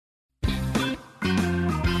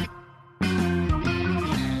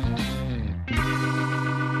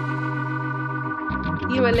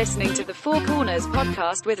You are listening to the Four Corners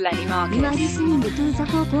podcast with Lenny Marcus. You are listening to the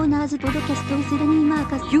Four Corners podcast with Lenny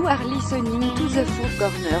Marcus. You are listening to the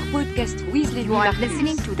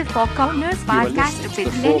Four Corners podcast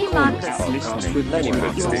with Lenny Marcus. You are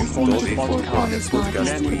listening to the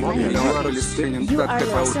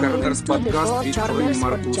Four Corners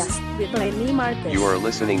podcast with Lenny Marcus. You are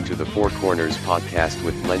listening to the Four Corners podcast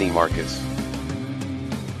with Lenny Marcus.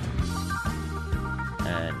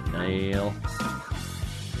 And Neil.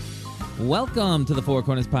 Welcome to the Four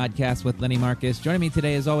Corners podcast with Lenny Marcus. Joining me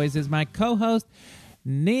today, as always, is my co-host,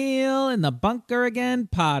 Neil in the bunker again,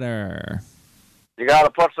 Potter. You got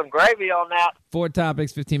to put some gravy on that. 4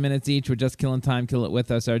 topics, 15 minutes each. We're just killing time. Kill it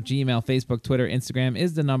with us. Our Gmail, Facebook, Twitter, Instagram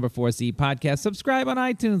is the number 4C podcast. Subscribe on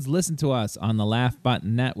iTunes. Listen to us on the Laugh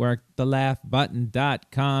Button Network,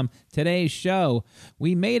 thelaughbutton.com. Today's show,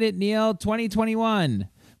 we made it, Neil, 2021.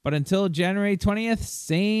 But until January 20th,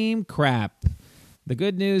 same crap. The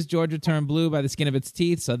good news, Georgia turned blue by the skin of its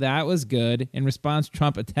teeth, so that was good. In response,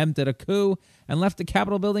 Trump attempted a coup and left the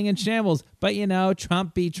Capitol building in shambles. But, you know,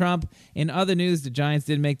 Trump beat Trump. In other news, the Giants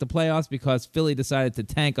didn't make the playoffs because Philly decided to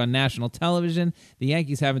tank on national television. The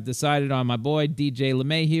Yankees haven't decided on my boy DJ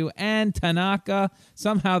LeMahieu and Tanaka.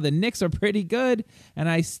 Somehow the Knicks are pretty good, and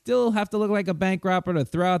I still have to look like a bank robber to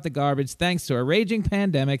throw out the garbage thanks to a raging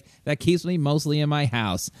pandemic that keeps me mostly in my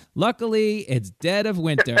house. Luckily, it's dead of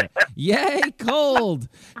winter. Yay, cold!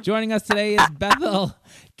 Joining us today is Bethel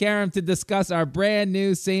Karam to discuss our brand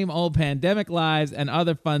new same old pandemic lives and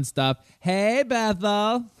other fun stuff. Hey,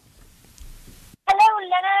 Bethel. Hello,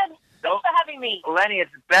 Leonard. Thanks for having me. Lenny,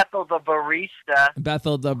 it's Bethel the barista.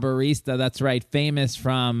 Bethel the barista, that's right. Famous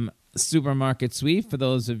from Supermarket Sweep, for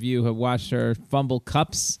those of you who have watched her fumble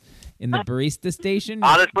cups in the barista station.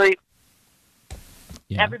 Honestly,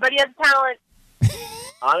 Yeah. Everybody has talent.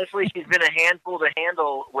 honestly, she's been a handful to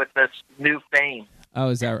handle with this new fame. Oh,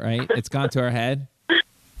 is that right? It's gone to her head?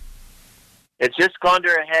 It's just gone to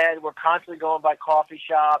her head. We're constantly going by coffee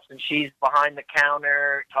shops, and she's behind the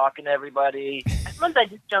counter talking to everybody. Sometimes I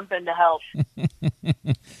just jump in to help.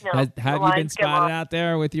 Have you been spotted out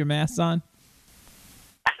there with your masks on?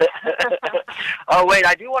 Oh, wait,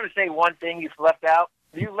 I do want to say one thing you've left out.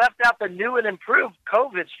 You left out the new and improved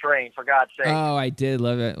COVID strain, for God's sake. Oh, I did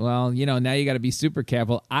love it. Well, you know, now you got to be super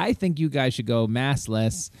careful. I think you guys should go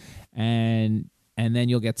maskless, and then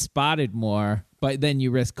you'll get spotted more, but then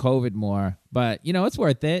you risk COVID more. But, you know, it's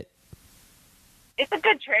worth it. It's a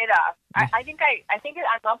good trade-off. I think I'm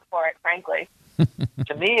up for it, frankly.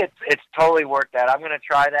 To me, it's totally worth that. I'm going to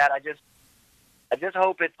try that. I just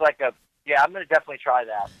hope it's like I'm going to definitely try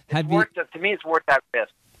that. To me, it's worth that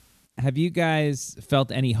risk. Have you guys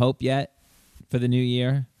felt any hope yet for the new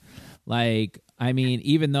year? Like, I mean,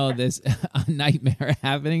 even though there's a nightmare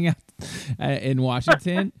happening in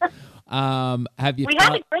Washington, have you? We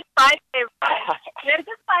had a good 5-day run. We had a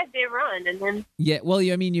good 5-day run, and then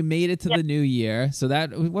I mean, you made it to the new year, so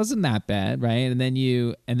that wasn't that bad, right? And then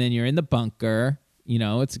you're in the bunker. You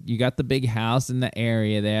know, you got the big house in the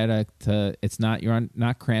area there you're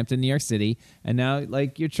not cramped in New York City. And now,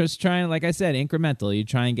 like, you're just trying, like I said, incremental. You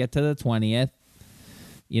try and get to the 20th,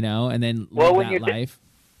 you know, and then live that life.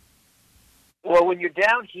 Well, when you're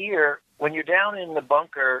down here, when you're down in the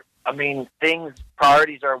bunker, I mean,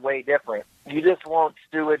 priorities are way different. You just want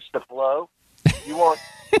sewage to flow. You want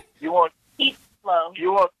heat flow.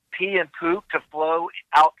 You want pee and poop to flow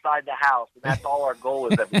outside the house, and that's all our goal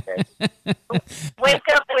is every day. Wake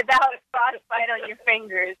up without a frostbite on your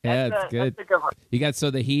fingers. Yeah, that's good. That's a good one. You got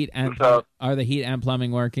are the heat and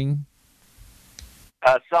plumbing working?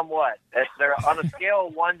 Somewhat. They're on a scale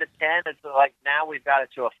of 1 to 10. It's like now we've got it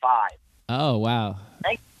to a 5. Oh wow,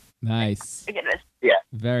 nice. Yeah,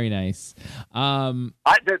 very nice. When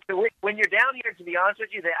you're down here, to be honest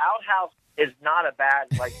with you, the outhouse is not a bad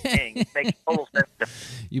thing. It makes total sense.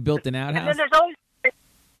 You built an outhouse? And then there's always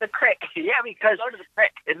the crick. Yeah, because go to the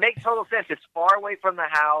crick. It makes total sense. It's far away from the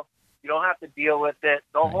house. You don't have to deal with it.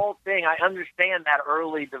 The whole thing, I understand that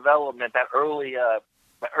early development, that early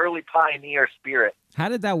pioneer spirit. How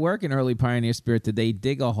did that work in early pioneer spirit? Did they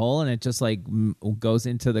dig a hole and it just goes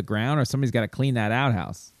into the ground, or somebody's got to clean that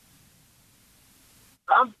outhouse?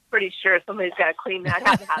 I'm pretty sure somebody's got to clean that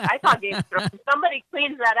outhouse. I saw Game of Thrones. Somebody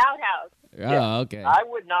cleans that outhouse. Oh, okay. I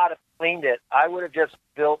would not have cleaned it. I would have just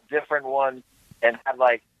built different ones and had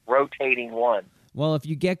rotating ones. Well, if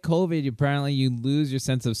you get COVID, apparently you lose your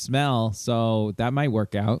sense of smell, so that might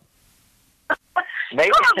work out.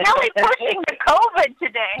 Maybe. I'm really pushing the COVID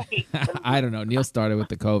today. I don't know. Neil started with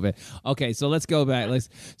the COVID. Okay, so let's go back.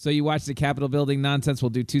 So you watched the Capitol building nonsense. We'll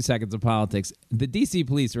do 2 seconds of politics. The D.C.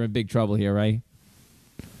 police are in big trouble here, right?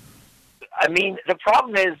 I mean, the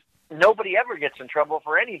problem is nobody ever gets in trouble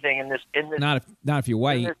for anything in this. Not if you're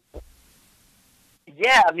white.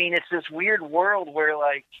 Yeah, I mean, it's this weird world where,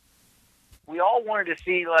 like, we all wanted to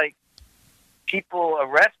see, like, people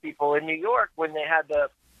arrest people in New York when they had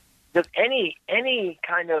just any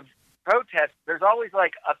kind of protest. There's always,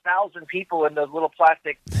 like, 1,000 people in those little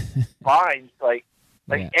plastic vines,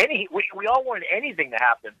 we all wanted anything to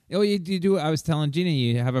happen. Oh, you do. I was telling Gina,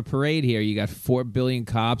 you have a parade here. You got 4 billion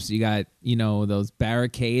cops. You got, those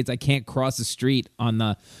barricades. I can't cross the street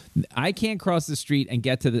I can't cross the street and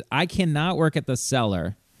get to I cannot work at the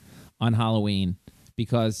Cellar on Halloween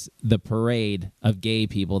because the parade of gay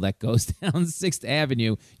people that goes down 6th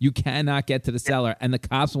Avenue, you cannot get to the Cellar, and the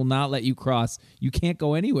cops will not let you cross. You can't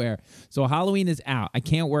go anywhere. So Halloween is out. I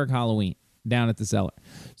can't work Halloween down at the Cellar.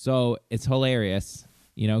 So it's hilarious.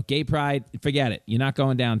 Gay pride, forget it. You're not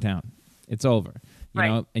going downtown. It's over. You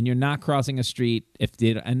know, and you're not crossing a street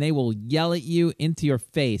and they will yell at you into your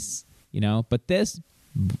face, But this,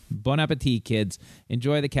 bon appetit, kids.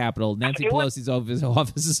 Enjoy the Capitol. Nancy Pelosi's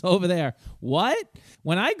office is over there. What?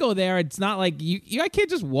 When I go there, it's not like I can't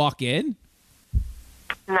just walk in.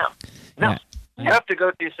 No. Yeah. You have to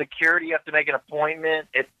go through security. You have to make an appointment.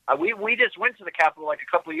 We just went to the Capitol like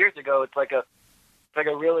a couple of years ago. It's like a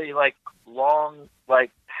really like long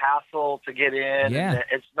hassle to get in. Yeah. And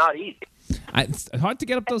it's not easy. It's hard to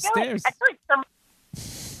get up those stairs. I feel like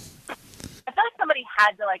somebody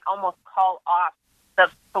had to like almost call off the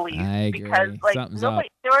police. I agree. Because like Something's nobody,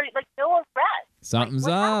 up. there were like no arrest. Something's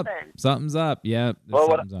what up. happened? Something's up. Yeah. Well,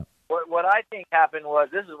 something's up. What I think happened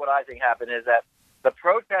is that the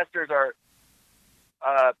protesters are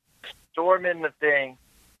storming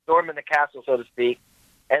the castle, so to speak,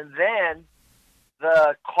 and then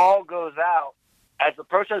the call goes out. As the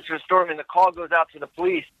protesters are storming, the call goes out to the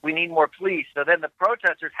police. We need more police. So then the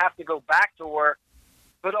protesters have to go back to work,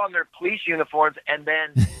 put on their police uniforms, and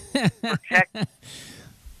then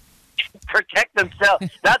protect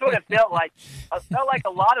themselves. That's what it felt like. It felt like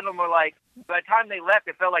a lot of them were like, by the time they left,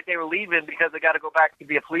 it felt like they were leaving because they got to go back to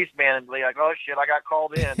be a policeman and be like, oh, shit, I got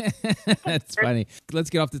called in. That's funny.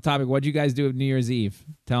 Let's get off the topic. What'd you guys do with New Year's Eve?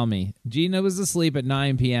 Tell me. Gina was asleep at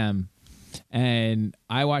 9 p.m., and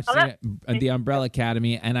I watched the Umbrella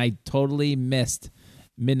Academy, and I totally missed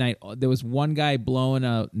midnight. There was one guy blowing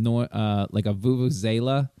like a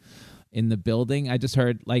vuvuzela in the building. I just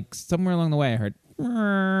heard, like, somewhere along the way, I heard,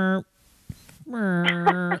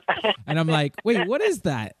 and I'm like, wait, what is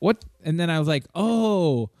that? What? And then I was like,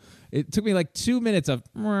 oh, it took me like 2 minutes of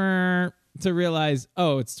to realize,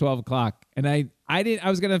 oh, it's 12 o'clock. And I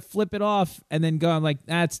was going to flip it off and then go, I'm like,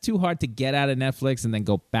 it's too hard to get out of Netflix and then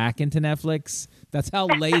go back into Netflix. That's how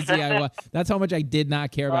lazy I was. That's how much I did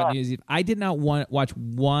not care about New Year's Eve. I did not watch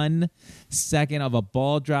 1 second of a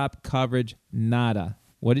ball drop coverage, nada.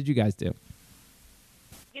 What did you guys do?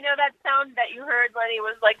 That sound that you heard, Lenny,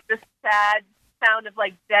 was like the sad sound of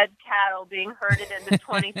like dead cattle being herded into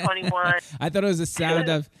 2021. I thought it was the sound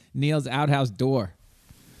of Neil's outhouse door.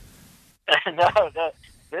 No,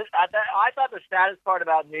 I thought the saddest part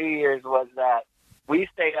about New Year's was that we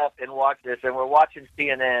stayed up and watched this, and we're watching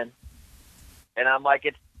CNN, and I'm like,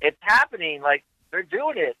 it's happening, like they're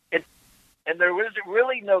doing it. And there was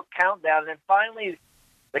really no countdown, and then finally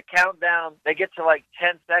the countdown, they get to like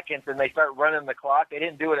 10 seconds and they start running the clock. They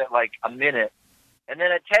didn't do it at like a minute. And then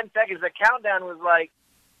at 10 seconds, the countdown was like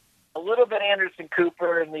a little bit Anderson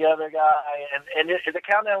Cooper and the other guy. And the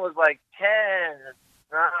countdown was like 10,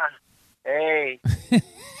 9, 8.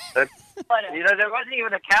 There wasn't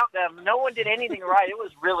even a countdown. No one did anything right. It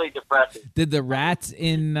was really depressing. Did the rats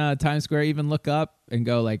in Times Square even look up and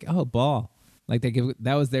go like, oh, ball? Like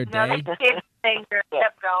that was their day? No, the finger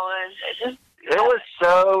kept going. It was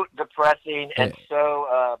so depressing and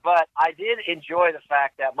so, but I did enjoy the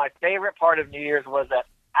fact that my favorite part of New Year's was that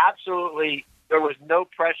absolutely there was no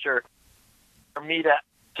pressure for me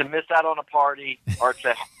to miss out on a party or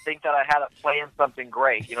to think that I had to plan something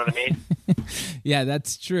great. You know what I mean? Yeah,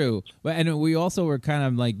 that's true. But and we also were kind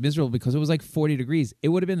of like miserable because it was like 40 degrees. It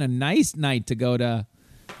would have been a nice night to go to,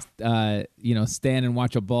 stand and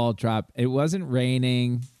watch a ball drop. It wasn't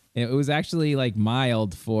raining. It was actually like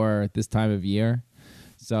mild for this time of year.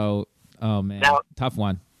 So, oh man, tough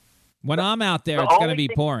one. When I'm out there, it's going to be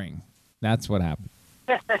pouring. That's what happened.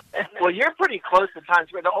 Well, you're pretty close to Times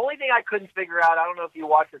Square. The only thing I couldn't figure out, I don't know if you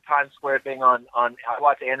watched the Times Square thing I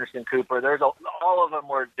watched Anderson Cooper. All of them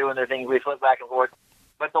were doing their things. We flipped back and forth.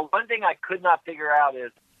 But the one thing I could not figure out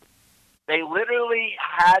is they literally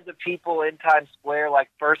had the people in Times Square, like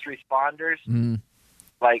first responders,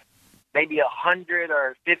 like maybe 100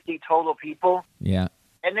 or 50 total people. Yeah.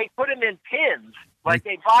 And they put them in pins. Like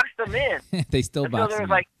they boxed them in. They still box them so there was in.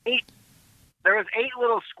 like 8. there was 8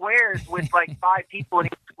 little squares with like 5 people in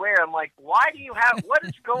each square. I'm like, why do you have? What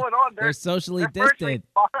is going on? They're socially they're distant.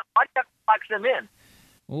 Why do you have to box them in?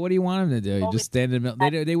 Well, what do you want them to do? You just stand in the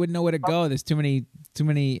middle. They wouldn't know where to go. There's too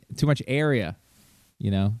much area.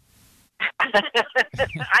 You know.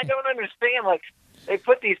 I don't understand. Like, they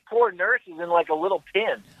put these poor nurses in like a little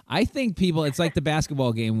pen. I think people, it's like the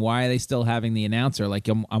basketball game. Why are they still having the announcer? Like,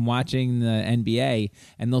 I'm watching the NBA,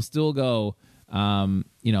 and they'll still go,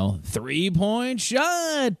 3-point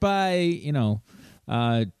shot by,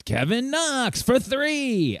 Kevin Knox for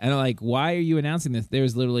 3. And I'm like, why are you announcing this?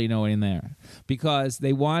 There's literally no one in there. Because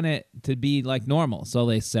they want it to be like normal. So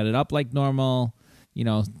they set it up like normal,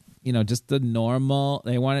 just the normal.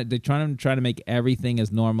 They're trying to make everything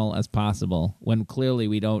as normal as possible when clearly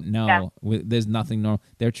we don't know. Yeah. There's nothing normal.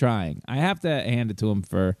 They're trying. I have to hand it to them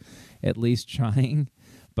for at least trying,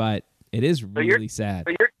 but it is really sad.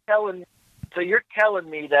 So you're telling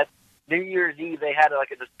me that New Year's Eve they had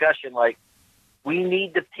like a discussion like, we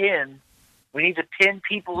need to pin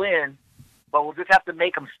people in, but we'll just have to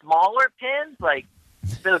make them smaller pins, like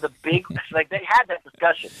instead of the big. Like they had that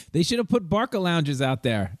discussion. They should have put Barca lounges out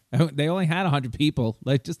there. They only had 100 people.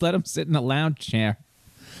 Like just let them sit in a lounge chair,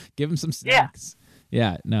 give them some snacks.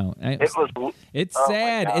 Yeah, no, it's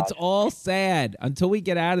sad. It's all sad until we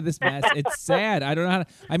get out of this mess. It's sad. I don't know how to.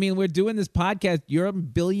 I mean, we're doing this podcast. You're a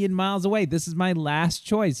billion miles away. This is my last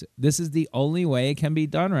choice. This is the only way it can be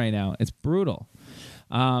done right now. It's brutal.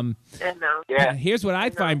 Here's what I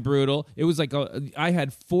find brutal. It was like I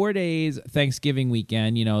had 4 days Thanksgiving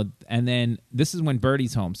weekend, and then this is when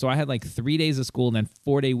Birdie's home. So I had like 3 days of school and then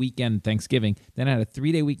 4-day weekend Thanksgiving. Then I had a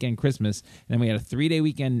 3-day weekend Christmas. And then we had a 3-day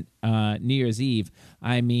weekend New Year's Eve.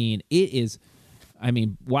 Taking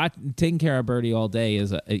care of Birdie all day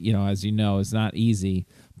is, as you know, is not easy.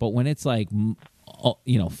 But when it's like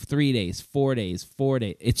 3 days, 4 days, 4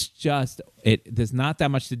 days. It's just there's not that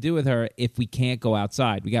much to do with her if we can't go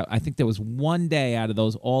outside. I think there was one day out of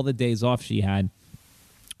those all the days off she had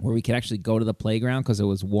where we could actually go to the playground because it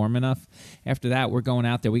was warm enough. After that, we're going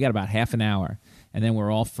out there. We got about half an hour, and then we're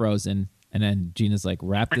all frozen. And then Gina's like,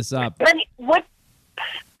 "Wrap this up."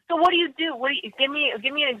 So what do you do? Give me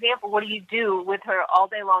an example. What do you do with her all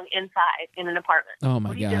day long inside in an apartment? Oh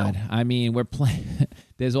my God! I mean, we're playing.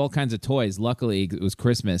 There's all kinds of toys. Luckily, it was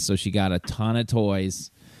Christmas, so she got a ton of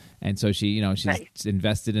toys, and so she's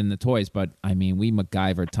invested in the toys. But I mean, we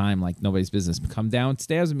MacGyver time like nobody's business. Come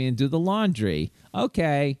downstairs with me and do the laundry.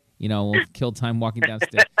 Okay, we'll kill time walking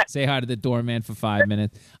downstairs. Say hi to the doorman for 5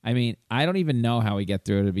 minutes. I mean, I don't even know how we get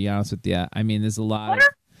through it. To be honest with you, I mean, there's a lot.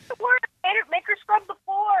 Make her scrub the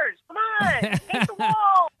floors. Come on, paint the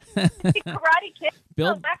wall. Karate Kid.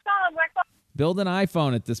 Wax on. Build an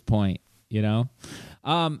iPhone at this point.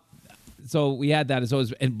 So we had that as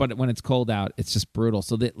always, but when it's cold out, it's just brutal.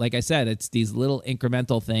 So like I said, it's these little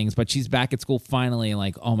incremental things. But she's back at school finally, and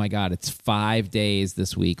like, oh my God, it's 5 days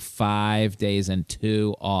this week. 5 days and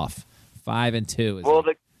 2 off. 5 and 2 is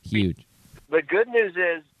huge. The good news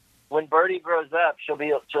is, when Birdie grows up,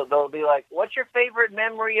 they'll be like, "What's your favorite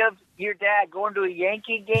memory of your dad going to a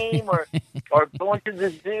Yankee game or going to the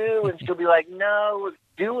zoo?" And she'll be like, "No,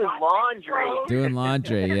 doing laundry." Doing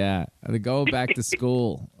laundry, yeah. Go back to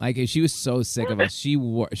school. Like she was so sick of us. She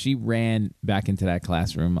ran back into that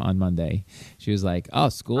classroom on Monday. She was like, "Oh,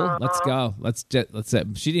 school? Let's go. Let's."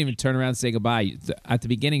 She didn't even turn around and say goodbye. At the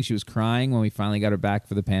beginning, she was crying when we finally got her back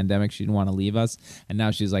for the pandemic. She didn't want to leave us, and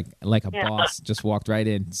now she's like a boss. Just walked right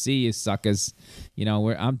in. See you, suckers.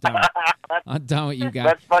 I'm done. I'm done with you guys.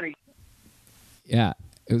 That's funny. Yeah,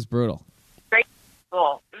 it was brutal.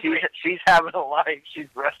 Cool. She's having a life. She's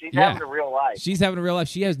having a real life. She's having a real life.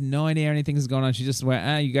 She has no idea anything is going on. She just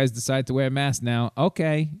went, you guys decide to wear a mask now.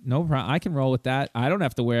 Okay, no problem. I can roll with that. I don't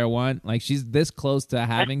have to wear one. Like she's this close to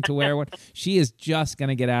having to wear one. She is just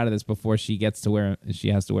gonna get out of this before she has to wear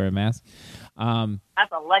a mask.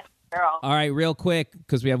 That's a lucky girl. All right, real quick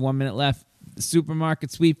because we have 1 minute left. The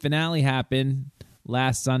supermarket sweep finale happened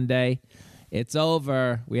last Sunday. It's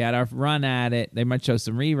over. We had our run at it. They might show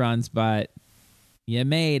some reruns, but you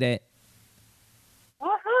made it.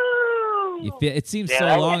 Woohoo! It seems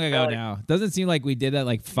so long ago now. Doesn't seem like we did that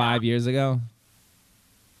like 5 years ago.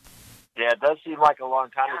 Yeah, it does seem like a long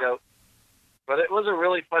time ago. But it was a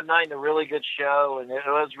really fun night and a really good show, and it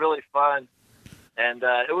was really fun. And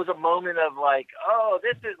it was a moment of like, oh,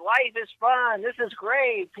 life is fun. This is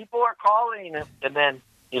great. People are calling. And then,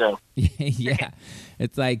 Yeah.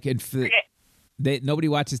 It's like nobody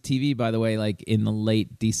watches TV, by the way, like in the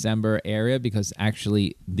late December area because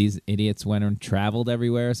actually these idiots went and traveled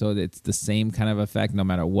everywhere. So it's the same kind of effect no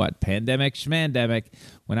matter what. Pandemic, schmandemic.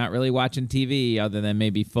 We're not really watching TV other than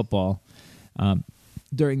maybe football.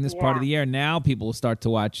 during this part of the year. Now people will start to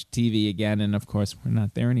watch TV again, and of course we're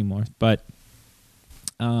not there anymore. But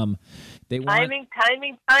they want timing.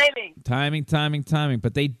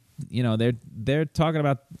 But they, they're talking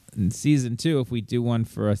about in season 2 if we do one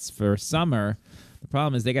for summer. The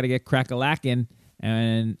problem is they got to get crack-a-lackin',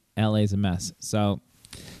 and LA's a mess. So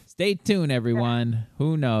stay tuned, everyone.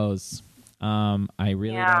 Who knows? I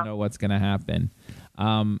really don't know what's going to happen.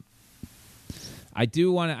 I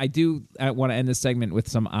want to end this segment with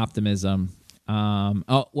some optimism.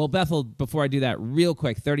 Bethel, before I do that, real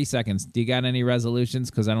quick, 30 seconds. Do you got any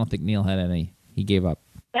resolutions? Because I don't think Neil had any. He gave up.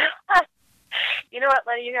 You know what,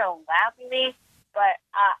 Lenny? You're going to laugh at me, but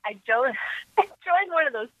I joined one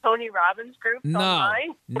of those Tony Robbins groups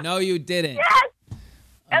online. No, you didn't. Yes,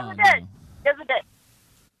 I did. Yes, I did.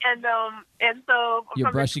 And so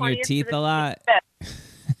you're brushing your teeth a lot.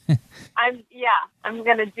 I'm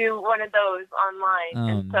gonna do one of those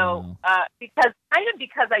online, because I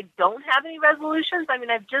don't have any resolutions. I mean,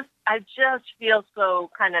 I just feel so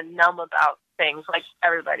kind of numb about things like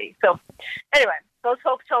everybody. So anyway, let's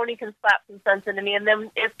hope Tony can slap some sense into me, and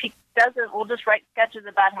then if he doesn't, we'll just write sketches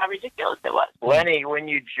about how ridiculous it was. Lenny, when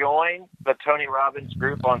you join the Tony Robbins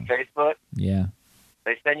group on Facebook,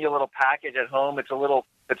 they send you a little package at home. It's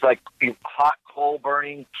like a hot coal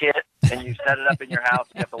burning kit, and you set it up in your house.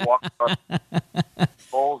 You have to walk across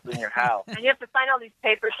coals in your house. And you have to sign all these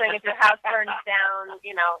papers saying if your house burns down,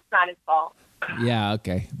 it's not his fault. Yeah,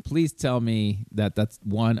 okay. Please tell me that that's,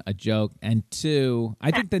 1, a joke, and 2, I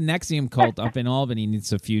think the Nexium cult up in Albany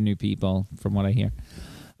needs a few new people, from what I hear.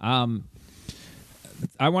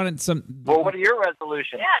 I wanted some... Well, what are your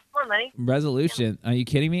resolutions? Yeah, come on, Lenny. Resolution? Are you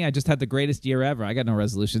kidding me? I just had the greatest year ever. I got no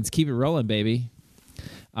resolutions. Keep it rolling, baby.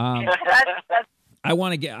 I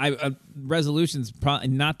want to get resolutions, probably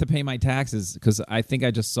not to pay my taxes, because I think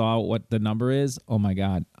I just saw what the number is. Oh my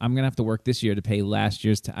God, I'm gonna have to work this year to pay last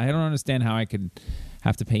year's. I don't understand how I could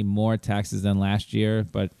have to pay more taxes than last year,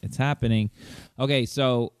 but it's happening. Okay,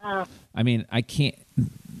 so I mean, I can't.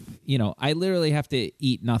 I literally have to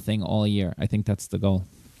eat nothing all year. I think that's the goal.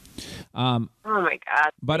 Oh my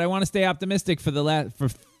God! But I want to stay optimistic for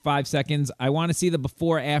 5 seconds. I want to see the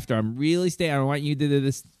before after. I'm really staying. I want you to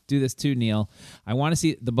do this too, Neil. I want to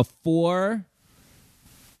see the before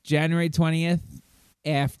January 20th,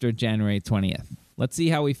 after January 20th. Let's see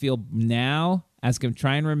how we feel now. Ask him,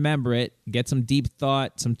 try and remember it. Get some deep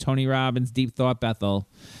thought, some Tony Robbins deep thought, Bethel,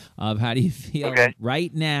 of how do you feel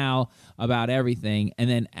right now about everything. And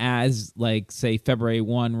then as, say, February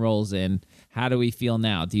 1 rolls in, how do we feel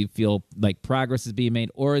now? Do you feel like progress is being made,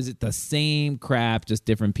 or is it the same crap, just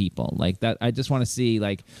different people? Like that, I just want to see,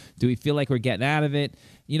 do we feel like we're getting out of it?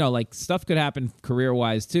 Stuff could happen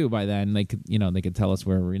career-wise too by then. They could tell us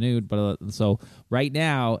we're renewed. But so right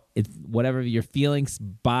now, it's whatever you're feeling,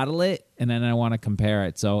 bottle it, and then I want to compare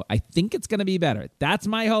it. So I think it's going to be better. That's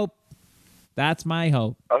my hope. That's my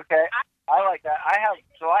hope. Okay, I like that. I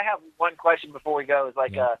have one question before we go. Is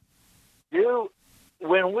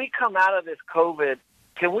when we come out of this COVID,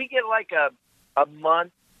 can we get a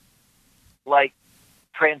month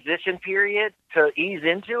transition period to ease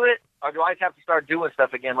into it? Or do I just have to start doing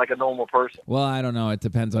stuff again like a normal person? Well, I don't know. It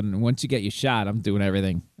depends on once you get your shot, I'm doing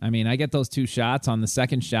everything. I mean, I get those 2 shots. On the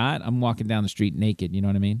second shot, I'm walking down the street naked. You know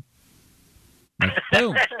what I mean?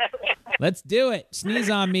 Boom. Let's do it. Sneeze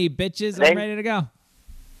on me, bitches. I'm ready to go.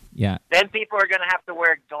 Yeah. Then people are going to have to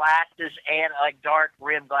wear glasses and dark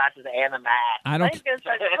rimmed glasses and a mask. He's going to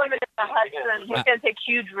start swimming in the Hudson. He's going to take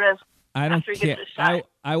huge risks. I don't care.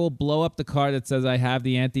 I will blow up the card that says I have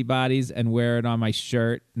the antibodies and wear it on my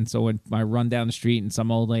shirt. And so when I run down the street and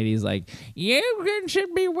some old lady's like, "You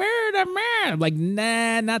should be wearing a mask," I'm like,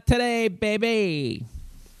 "Nah, not today, baby."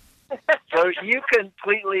 So you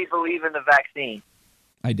completely believe in the vaccine?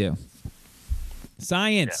 I do.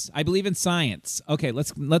 Science. Yeah. I believe in science. Okay,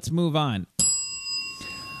 let's move on.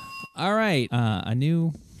 All right, a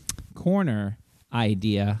new corner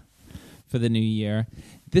idea for the new year.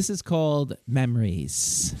 This is called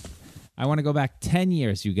Memories. I want to go back 10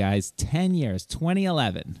 years, you guys. 10 years,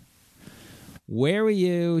 2011. Where were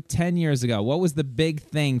you 10 years ago? What was the big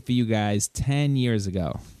thing for you guys 10 years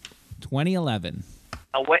ago? 2011.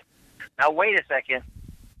 Now wait a second.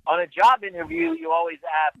 On a job interview, you always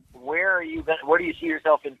ask, where do you see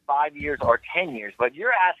yourself in 5 years or 10 years? But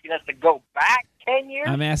you're asking us to go back 10 years?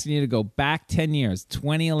 I'm asking you to go back 10 years,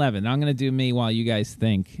 2011. I'm going to do me while you guys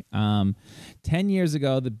think. 10 years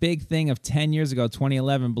ago, the big thing of 10 years ago,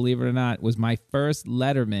 2011, believe it or not, was my first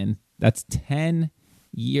Letterman. That's 10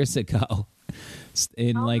 years ago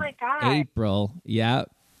in April. Yeah.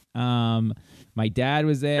 My dad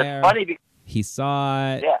was there. It's funny he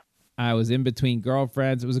saw it. Yeah. I was in between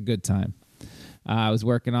girlfriends. It was a good time. I was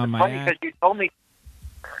working on my funny act. because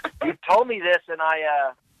you told me this, and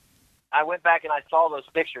I went back and I saw those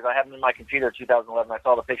pictures. I have them in my computer, 2011. I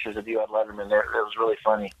saw the pictures of you at Letterman. It was really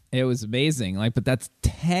funny. It was amazing. But that's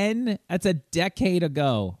a decade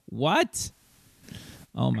ago. What?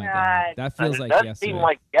 Oh my God. That feels like yesterday. It does seem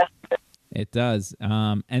like yesterday. It does.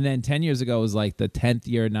 And then 10 years ago was like the 10th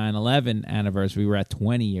year 9/11 anniversary. We're at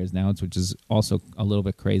 20 years now, which is also a little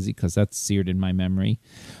bit crazy because that's seared in my memory.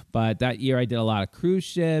 But that year I did a lot of cruise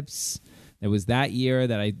ships. It was that year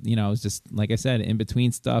that I was just, like I said, in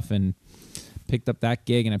between stuff and picked up that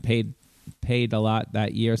gig, and I paid a lot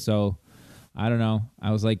that year. So I don't know.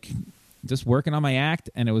 I was like just working on my act,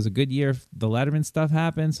 and it was a good year. The Letterman stuff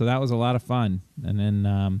happened, so that was a lot of fun. And then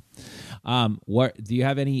what do you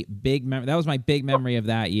have any big memory? That was my big memory of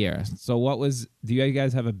that year. So do you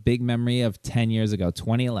guys have a big memory of 10 years ago,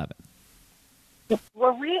 2011? Did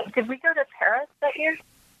we go to Paris that year?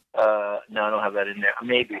 No, I don't have that in there.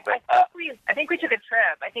 Maybe, but I think we took a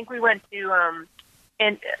trip. I think we went to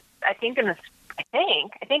in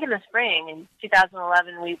the spring in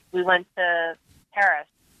 2011 we went to Paris.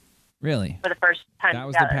 Really? For the first time. That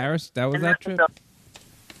was together. the Paris? That was that trip?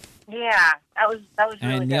 Yeah, that was really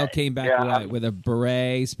And Neil good. came back with a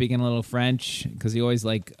beret, speaking a little French, because he always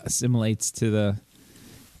assimilates to the...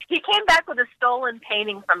 He came back with a stolen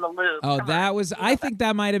painting from the Louvre. Oh, I think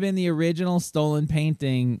that might have been the original stolen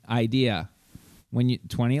painting idea.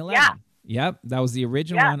 2011. Yeah. Yep, that was the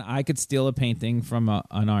original one. I could steal a painting from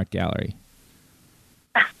an art gallery.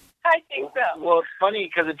 I think so. Well, it's funny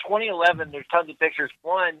because in 2011, there's tons of pictures.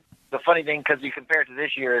 One, the funny thing, because you compare it to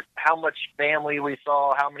this year, is how much family we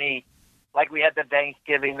saw, how many, we had the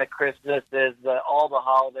Thanksgiving, the Christmases, all the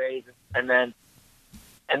holidays, and then,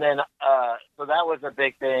 so that was a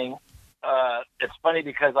big thing. It's funny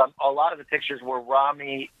because a lot of the pictures were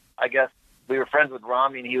Rami. I guess we were friends with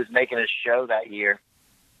Rami, and he was making his show that year.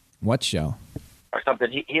 What show? Or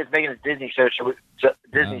something. He was making his Disney show,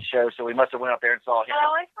 so we must have went up there and saw him.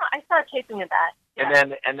 Oh, I saw a taping of that. Yeah.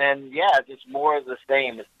 And then, just more of the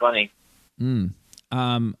same. It's funny. The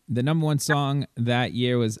number one song that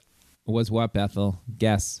year was what, Bethel?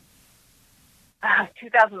 Guess.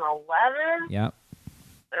 2011. Yep.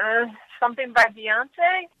 Something by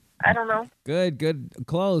Beyonce. I don't know. Good,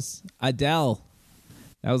 close. Adele.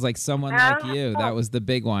 That was like Someone Like You. That was the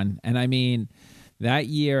big one. And I mean, that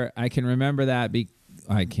year I can remember that.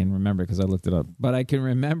 I can remember because I looked it up, but I can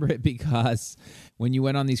remember it because when you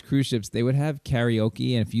went on these cruise ships, they would have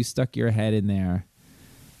karaoke, and if you stuck your head in there,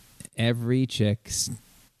 every chick,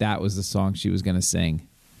 that was the song she was going to sing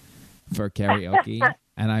for karaoke.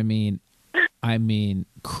 And I mean,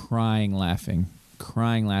 crying, laughing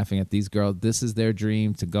at these girls. This is their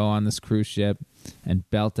dream, to go on this cruise ship and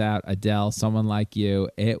belt out Adele, Someone Like You.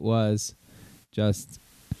 It was just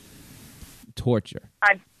torture.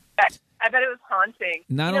 I bet it was haunting.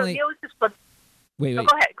 Not only Neil was just wait. Go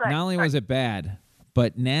ahead. Not only was it bad,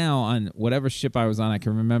 but now on whatever ship I was on, I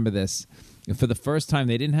can remember this. For the first time,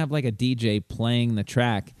 they didn't have like a DJ playing the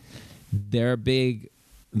track. The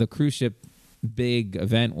cruise ship big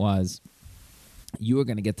event was you were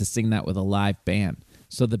going to get to sing that with a live band.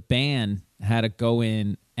 So the band had to go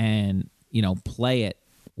in and play it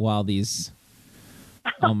while these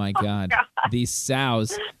oh my God, these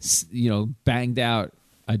sows banged out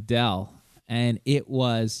Adele, and it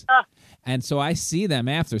was, and so I see them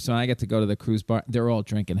after. So I get to go to the cruise bar. They're all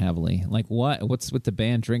drinking heavily. Like what's with the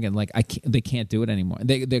band drinking? Like they can't do it anymore.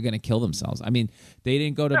 They're going to kill themselves. I mean, they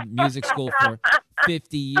didn't go to music school for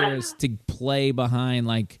 50 years to play behind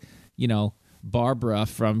Barbara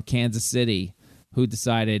from Kansas City, who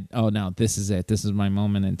decided, oh no, this is it. This is my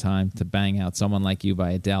moment in time to bang out Someone Like You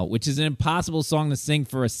by Adele, which is an impossible song to sing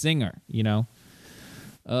for a singer. Yeah.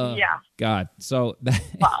 God. So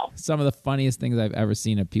wow. Some of the funniest things I've ever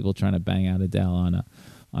seen are people trying to bang out Adele on a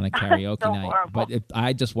karaoke so night. Horrible. But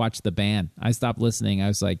I just watched the band. I stopped listening. I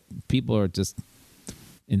was like, people are just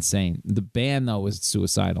insane. The band, though, was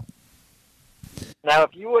suicidal. Now,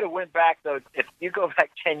 if you would have went back, though, if you go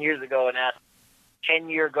back 10 years ago and asked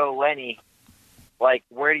 10-year-ago Lenny,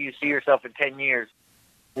 where do you see yourself in 10 years?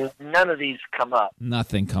 None of these come up.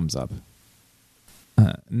 Nothing comes up.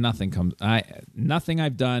 Nothing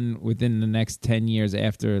I've done within the next 10 years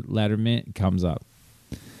after Letterman comes up.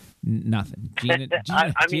 Nothing. Gina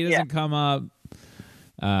doesn't come up.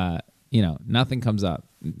 Nothing comes up.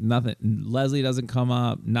 Nothing. Leslie doesn't come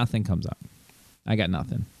up. Nothing comes up. I got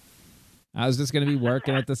nothing. I was just going to be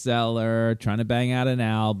working at the Cellar, trying to bang out an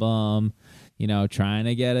album, trying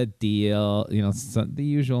to get a deal, the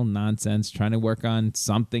usual nonsense, trying to work on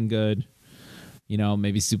something good.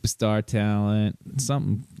 Maybe superstar talent,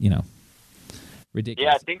 something,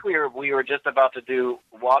 ridiculous. Yeah, I think we were just about to do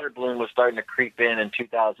Water Balloon was starting to creep in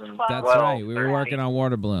 2012. That's right. We were working on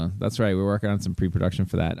Water Balloon. That's right. We were working on some pre-production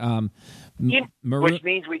for that. Which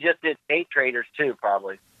means we just did Day Traders too,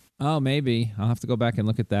 probably. Oh, maybe. I'll have to go back and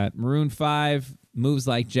look at that. Maroon 5, Moves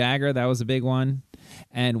Like Jagger. That was a big one.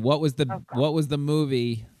 And what was the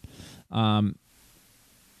movie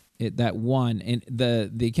that won? And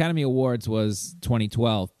the Academy Awards was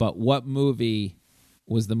 2012. But what movie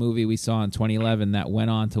was the movie we saw in 2011 that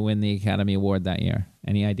went on to win the Academy Award that year?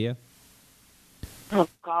 Any idea? Oh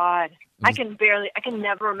God, I can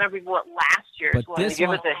never remember what last year's was. Can you give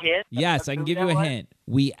us a hint? Yes, I can give you a hint.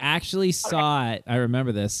 We actually saw it. I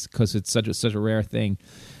remember this because it's such a rare thing.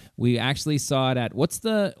 We actually saw it at what's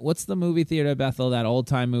the movie theater, Bethel? That old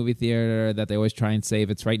time movie theater that they always try and save.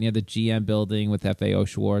 It's right near the GM building with FAO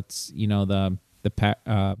Schwartz. You know the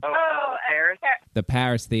Paris. The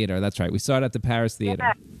Paris Theater. That's right. We saw it at the Paris Theater.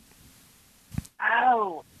 Yeah.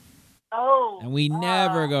 Oh. And we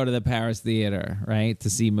never go to the Paris Theater, right, to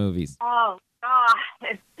see movies. Oh God.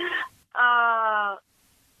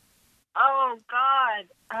 Oh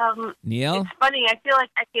God. Neil? It's funny. I feel like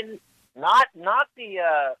I can. Not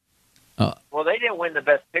the. Well, they didn't win the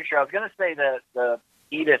Best Picture. I was going to say the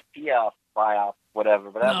Edith Piaf biop,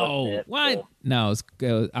 whatever, but that wasn't it. What? So. No,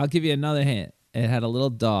 I'll give you another hint. It had a little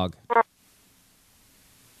dog.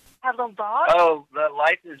 Had a little dog? Oh, the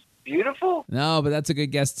Life is Beautiful? No, but that's a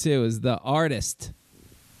good guess too. Is The Artist.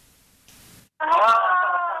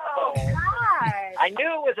 Oh, God. I knew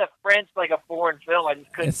it was a French, like a foreign film. I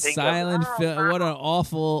just couldn't think silent of it. film. What an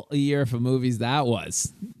awful year for movies that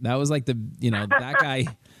was. That was like that guy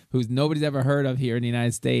who's nobody's ever heard of here in the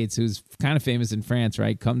United States, who's kind of famous in France,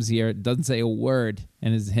 right? Comes here, doesn't say a word,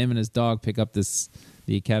 and him and his dog pick up the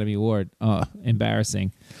Academy Award.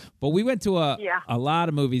 Embarrassing. But we went to a lot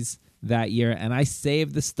of movies that year, and I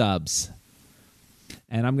saved the stubs.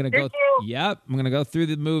 And I'm going to go. Yep, I'm going to go through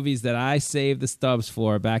the movies that I saved the stubs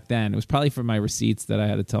for back then. It was probably for my receipts that I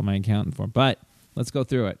had to tell my accountant for. But let's go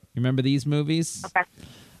through it. You remember these movies? Okay.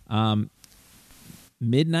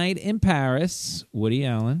 Midnight in Paris, Woody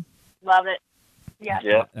Allen. Love it.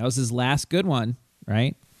 Yeah. That was his last good one,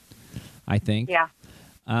 right? I think. Yeah.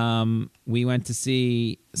 We went to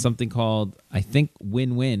see something called, I think,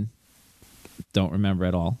 Win-Win. Don't remember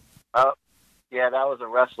at all. Yeah, that was a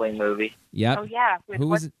wrestling movie. Yep. Oh, yeah. With Who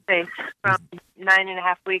was what's his face from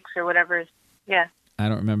 9.5 Weeks or whatever. Yeah. I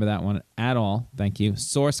don't remember that one at all. Thank you.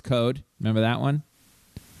 Source Code. Remember that one?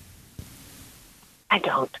 I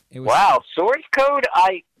don't. Wow. Source Code?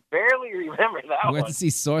 I barely remember that one. We went to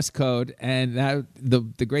see Source Code, and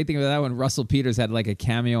the great thing about that one, Russell Peters had like a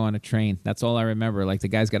cameo on a train. That's all I remember. Like the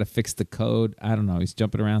guy's got to fix the code. I don't know. He's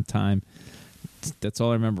jumping around time. That's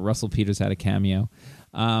all I remember. Russell Peters had a cameo.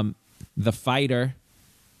 The Fighter.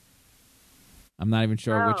 I'm not even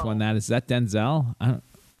sure which one that is. Is that Denzel? I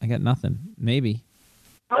got nothing. Maybe.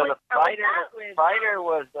 No, the Fighter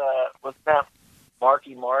was that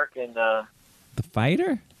Marky Mark and The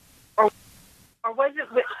Fighter? Or was it?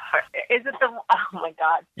 Is it the? Oh my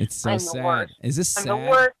God! It's so sad. Worst. Is this I'm sad? the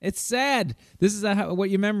worst. It's sad. This is what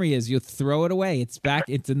your memory is. You throw it away. It's back.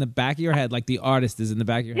 It's in the back of your head, like The Artist is in the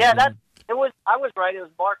back of your head. Yeah, it was. I was right. It was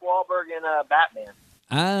Mark Wahlberg and Batman.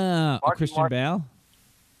 Christian Bale?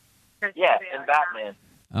 Yeah, and Batman.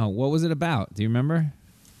 Oh, what was it about? Do you remember?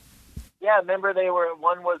 Yeah, remember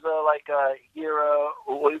one was like a hero,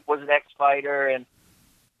 was an ex-fighter, and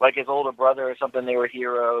like his older brother or something, they were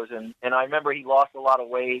heroes. And I remember he lost a lot of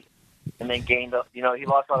weight and then gained up, he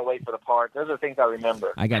lost a lot of weight for the part. Those are things I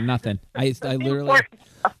remember. I got nothing. I literally,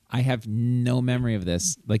 I have no memory of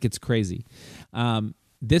this. Like, it's crazy.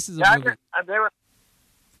 This is a movie.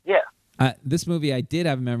 This movie I did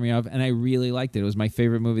have a memory of, and I really liked it. It was my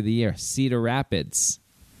favorite movie of the year, Cedar Rapids.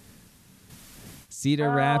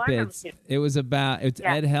 Rapids. It was about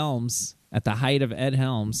Ed Helms, at the height of Ed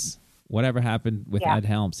Helms. Whatever happened with Ed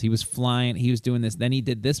Helms. He was flying. He was doing this. Then he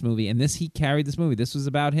did this movie, and he carried this movie. This was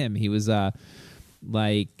about him. He was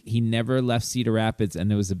he never left Cedar Rapids,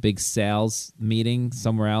 and there was a big sales meeting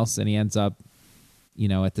somewhere else, and he ends up,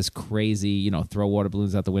 at this crazy, throw water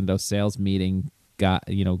balloons out the window sales meeting.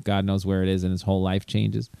 God knows where it is, and his whole life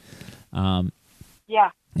changes.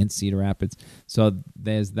 In Cedar Rapids. So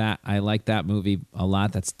there's that. I like that movie a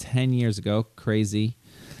lot. That's 10 years ago. Crazy.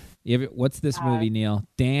 What's this movie, Neil?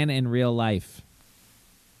 Dan in Real Life.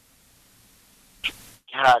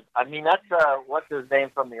 God, I mean, that's what's his name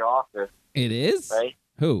from The Office. It is? Right?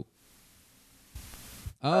 Who?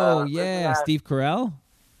 Oh, yeah, Steve Carell?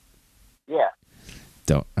 Yeah.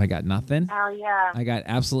 I got nothing. Oh, yeah. I got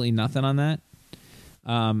absolutely nothing on that.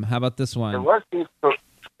 How about this one? It was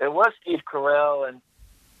Steve Carell and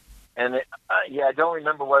And I don't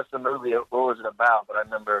remember what's the movie. What was it about? But I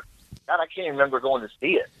remember. God, I can't even remember going to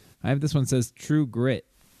see it. I have this one says True Grit,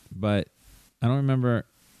 but I don't remember.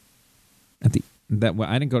 I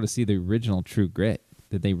didn't go to see the original True Grit.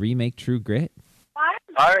 Did they remake True Grit?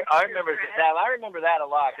 I remember that. I remember that a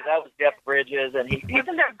lot because that was Jeff Bridges, and he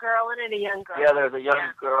wasn't there a girl in it, a young girl. Yeah, there was a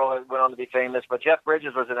young girl that went on to be famous, but Jeff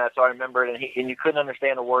Bridges was in that, so I remember it, and you couldn't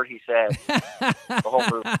understand a word he said. The whole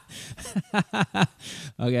movie.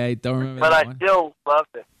 Okay, don't remember. But that I one. still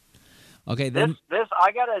loved it. Okay, then this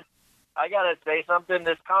I gotta say something.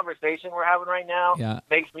 This conversation we're having right now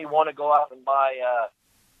makes me want to go out and buy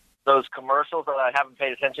those commercials that I haven't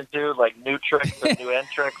paid attention to, like Nutrix and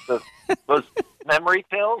Nuentrix, those memory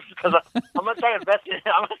pills, because I'm gonna start investing.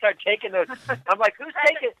 I'm gonna start taking those. I'm like, who's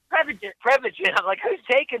taking Prevagen? I'm like, who's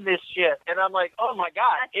taking this shit? And I'm like, oh my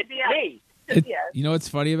god, it's me. You know what's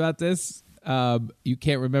funny about this? You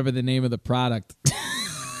can't remember the name of the product.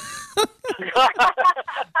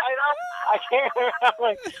 I can't. I'm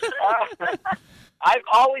like, I've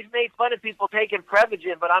always made fun of people taking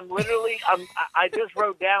Prevagen, but I just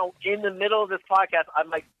wrote down in the middle of this podcast, I'm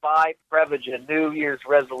like, buy Prevagen, New Year's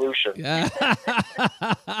resolution. Now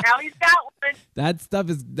he's got one. That stuff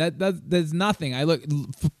is there's nothing.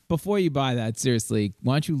 Before you buy that, seriously,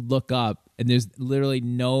 why don't you look up? And there's literally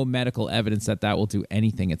no medical evidence that will do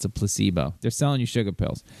anything. It's a placebo. They're selling you sugar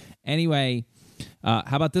pills. Anyway, how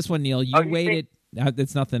about this one, Neil? You waited.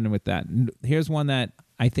 It's nothing with that. Here's one that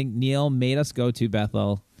I think Neil made us go to,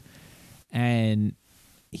 Bethel, and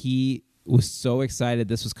he was so excited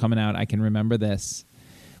this was coming out. I can remember this.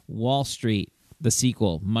 Wall Street, the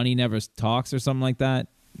sequel, Money Never Talks or something like that.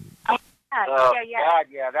 Oh, God,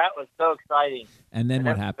 yeah, that was so exciting. And then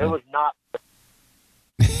what happened? It was not.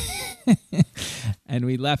 And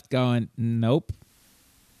we left going, nope.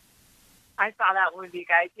 I saw that movie,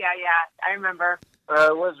 guys. Yeah, I remember.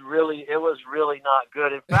 It was really not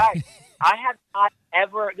good. In fact, I have not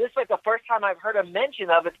ever. This is like the first time I've heard a mention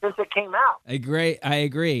of it since it came out. I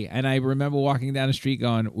agree. And I remember walking down the street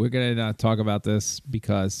going, we're going to talk about this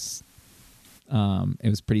because it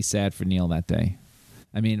was pretty sad for Neil that day.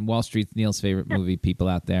 I mean, Wall Street's Neil's favorite movie, people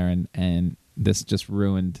out there, and this just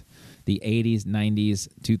ruined the 80s, 90s,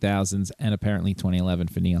 2000s, and apparently 2011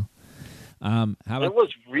 for Neil. It was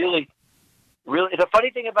really. The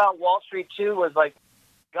funny thing about Wall Street 2 was like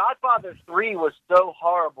Godfather 3 was so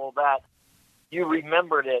horrible that you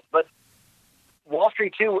remembered it, but Wall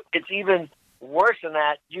Street 2, it's even worse than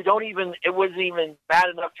that. It wasn't even bad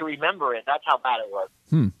enough to remember it. That's how bad it was.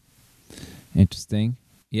 Interesting.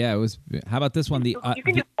 Yeah, it was. How about this one? You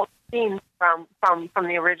can just quote scenes from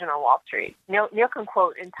the original Wall Street. Neil can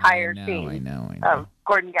quote entire scenes. I know.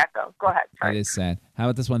 Gordon Gekko. Go ahead. Sorry. It is sad. How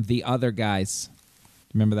about this one? The Other Guys.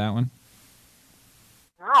 Remember that one?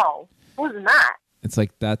 No. Who's in that? It's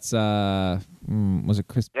like was it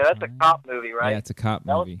Chris? Yeah, that's a cop movie, right? Yeah, it's a cop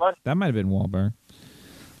that movie. Was fun. That might have been Wahlberg.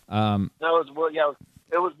 It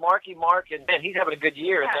was Marky Mark, and man, he's having a good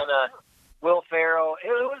year. And then Will Ferrell. It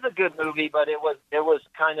was a good movie, but it was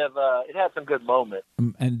kind of it had some good moments.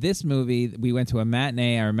 And this movie, we went to a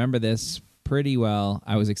matinee. I remember this pretty well.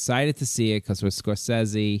 I was excited to see it because it was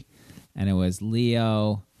Scorsese, and it was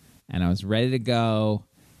Leo, and I was ready to go.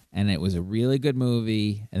 And it was a really good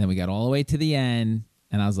movie. And then we got all the way to the end,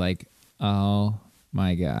 and I was like, oh,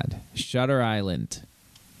 my God. Shutter Island.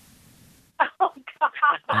 Oh, God.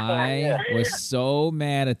 I was so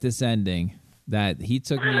mad at this ending that he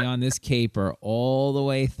took me on this caper all the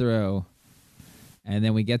way through. And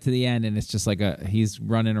then we get to the end, and it's just like he's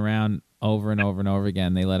running around over and over and over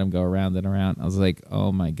again. They let him go around and around. I was like,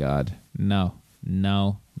 oh, my God. No.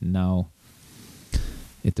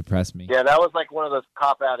 It depressed me. Yeah, that was like one of those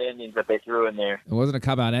cop-out endings that they threw in there. It wasn't a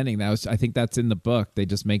cop-out ending. I think that's in the book. They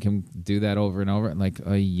just make him do that over and over. And like,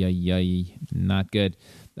 not good.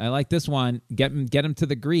 I like this one. Get him to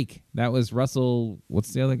the Greek. That was Russell.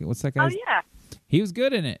 What's that guy? Oh, yeah. He was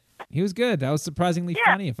good in it. He was good. That was surprisingly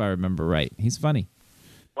funny, if I remember right. He's funny.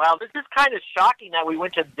 Wow, this is kind of shocking that we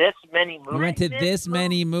went to this many movies. We went to this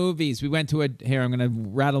many movies. We went to here, I'm going to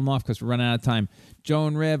rattle them off because we're running out of time.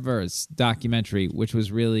 Joan Rivers documentary, which was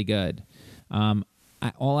really good. I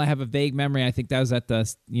have a vague memory. I think that was at the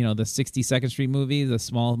 62nd Street movie, the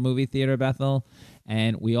small movie theater, Bethel.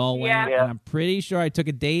 And we all went. Yeah. And I'm pretty sure I took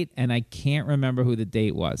a date, and I can't remember who the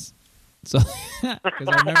date was. So, because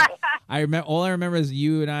I remember all I remember is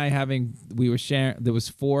you and I we were sharing. There was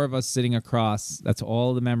 4 of us sitting across. That's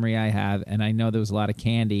all the memory I have, and I know there was a lot of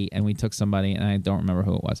candy, and we took somebody, and I don't remember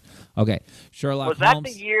who it was. Okay, Sherlock Holmes. Was that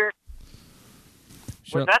the year?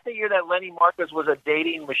 Was that the year that Lenny Marcus was a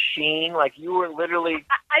dating machine? Like, you were literally...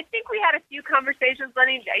 I think we had a few conversations,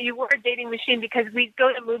 Lenny. You were a dating machine because we'd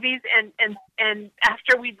go to movies and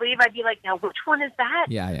after we'd leave, I'd be like, now, which one is that?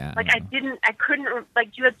 Yeah. Like, I couldn't,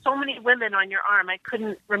 like, you had so many women on your arm, I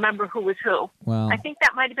couldn't remember who was who. Well, I think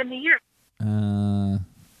that might have been the year.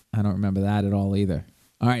 I don't remember that at all either.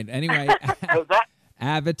 All right, anyway. Was that...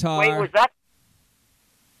 Avatar. Wait, was that...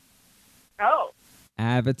 Oh.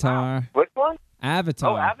 Avatar. Wow. Which one?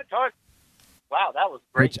 Avatar. Oh, Avatar. Wow, that was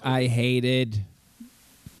great. Which I hated.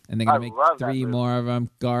 And they're going to make 3 more of them.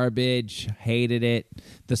 Garbage. Hated it.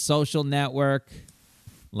 The Social Network.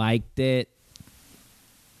 Liked it.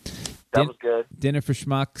 That was good. Dinner for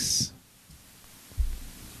Schmucks.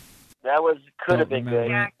 That could have been good.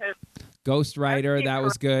 Yeah, Ghost Rider, that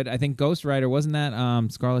was good. I think Ghost Rider, wasn't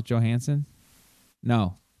that Scarlett Johansson?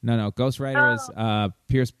 No. Ghost Rider is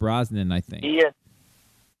Pierce Brosnan, I think. Ian.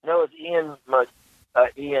 No, it's Ian.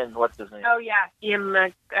 Ian, what's his name? Oh, yeah.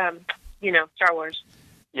 Ian, Star Wars.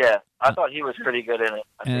 Yeah, I thought he was pretty good in it.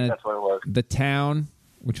 I think that's what it was. The Town,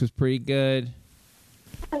 which was pretty good.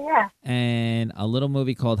 Oh, yeah. And a little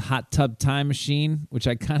movie called Hot Tub Time Machine, which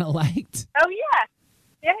I kind of liked. Oh, yeah.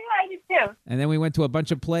 Yeah, I did too. And then we went to a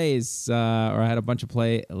bunch of plays, or I had a bunch of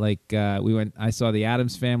play. Like I saw The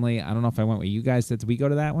Addams Family. I don't know if I went with you guys. Did we go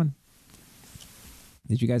to that one?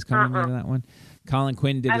 Did you guys come with me to that one? Colin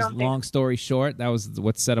Quinn did his Long Story Short. That was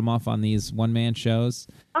what set him off on these one-man shows.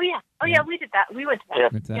 Oh, yeah. Yeah, we did that. We went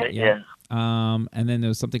to that. Yeah. And then there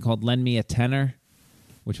was something called Lend Me a Tenor,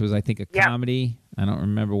 which was, I think, a comedy. I don't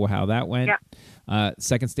remember how that went. Yeah.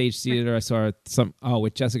 Second Stage Theater, I saw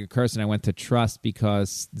with Jessica Kirsten. I went to Trust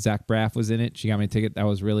because Zach Braff was in it. She got me a ticket. That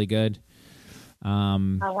was really good.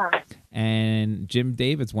 Wow. And Jim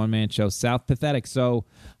David's one-man show, South Pathetic. So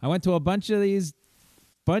I went to a bunch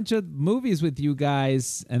of movies with you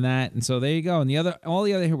guys and that. And so there you go. And all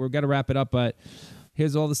the other, we've got to wrap it up, but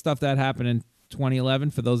here's all the stuff that happened in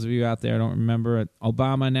 2011. For those of you out there who don't remember it,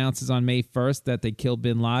 Obama announces on May 1st that they killed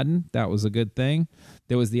bin Laden. That was a good thing.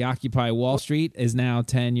 There was the Occupy Wall Street is now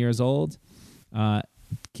 10 years old.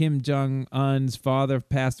 Kim Jong-un's father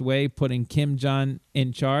passed away, putting Kim Jong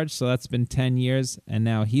in charge. So that's been 10 years. And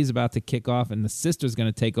now he's about to kick off, and the sister's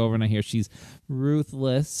going to take over. And I hear she's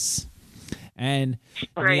ruthless. And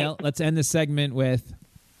Neil, let's end the segment with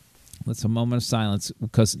a moment of silence,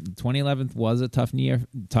 because 2011 was a tough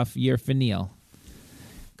year for Neil,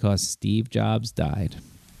 because Steve Jobs died.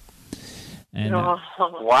 And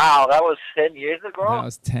wow, that was 10 years ago? That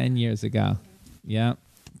was 10 years ago. Yeah,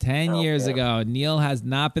 10 years ago. Neil has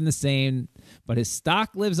not been the same, but his stock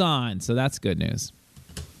lives on, so that's good news.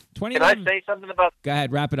 Can I say something about... Go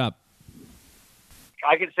ahead, wrap it up.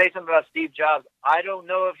 I can say something about Steve Jobs. I don't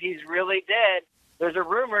know if he's really dead. There's a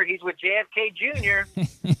rumor he's with JFK Jr.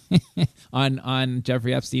 on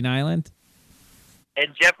Jeffrey Epstein Island. And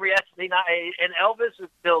Jeffrey Epstein and Elvis is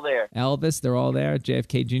still there. Elvis, they're all there.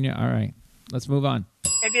 JFK Jr. All right, let's move on.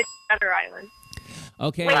 Maybe it's another island.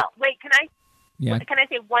 Okay. Wait. Can I? Yeah. Can I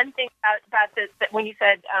say one thing about this? That when you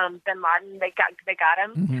said bin Laden, they got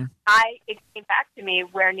him. Mm-hmm. It came back to me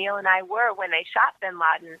where Neil and I were when they shot bin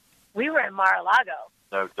Laden. We were in Mar-a-Lago.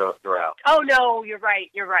 No, Doral. Oh, no, you're right.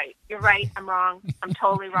 I'm wrong. I'm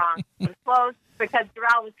totally wrong. I'm close because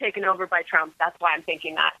Doral was taken over by Trump. That's why I'm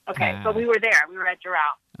thinking that. Okay, but we were there. We were at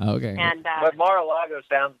Doral. Okay. And, but Mar-a-Lago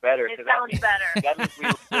sounds better. It sounds better. That means we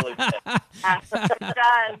were really dead. It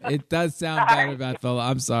does. It does sound better, Bethel.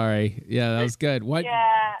 I'm sorry. Yeah, that was good. What?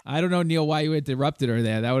 Yeah. I don't know, Neil, why you interrupted her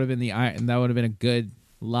there. That would have been a good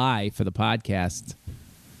lie for the podcast.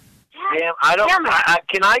 Damn, I don't.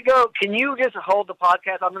 Can I go? Can you just hold the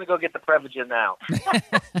podcast? I'm going to go get the Prevagen now.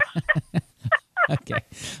 Okay.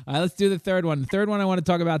 All right, let's do the third one. The third one I want to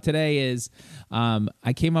talk about today is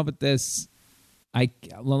I came up with this.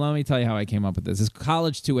 Let me tell you how I came up with this. It's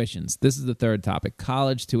college tuitions. This is the third topic,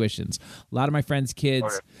 college tuitions. A lot of my friends'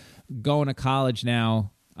 kids going to college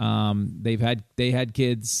now. They had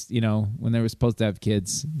kids, when they were supposed to have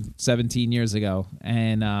kids 17 years ago,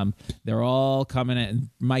 and they're all coming in.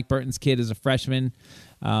 Mike Burton's kid is a freshman.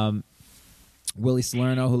 Willie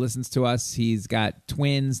Salerno, who listens to us, he's got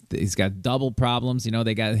twins. He's got double problems.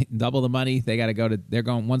 They got double the money. They got to go to.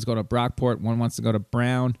 One's going to Brockport. One wants to go to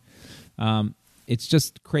Brown. It's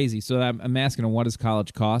just crazy. So I'm asking him, what does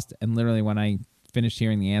college cost? And literally, when I finish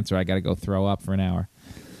hearing the answer, I got to go throw up for an hour.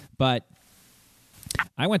 But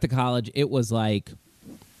I went to college. It was like,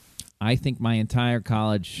 I think my entire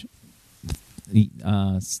college,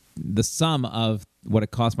 the sum of what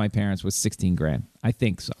it cost my parents was $16,000. I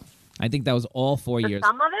think so. I think that was all 4 years. The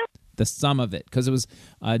sum of it? The sum of it. Because it was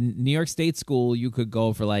a New York State school. You could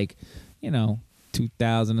go for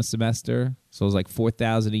 $2,000 a semester. So it was like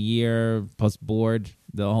 $4,000 a year plus board.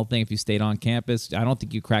 The whole thing, if you stayed on campus, I don't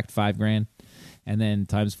think you cracked $5,000. And then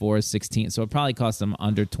times 4 is 16. So it probably cost them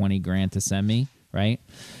under $20,000 to send me, right?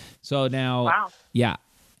 So now, wow. Yeah.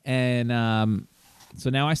 And so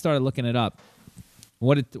now I started looking it up.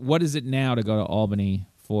 What is it now to go to Albany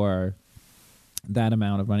for that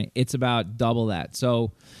amount of money? It's about double that.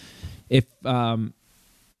 So if now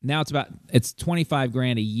it's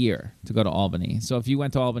 $25,000 a year to go to Albany. So if you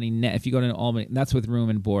went to Albany, if you go to Albany, that's with room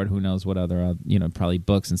and board. Who knows what other probably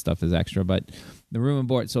books and stuff is extra, but the room and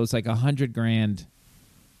board. So it's like $100,000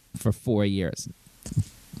 for 4 years.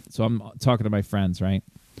 So I'm talking to my friends, right?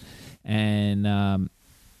 And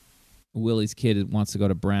Willie's kid wants to go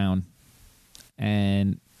to Brown,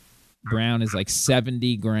 and Brown is like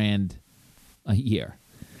 $70,000 a year.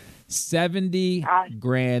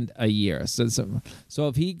 $70,000 a year. So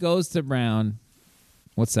if he goes to Brown,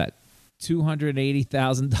 what's that?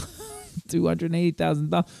 $280,000.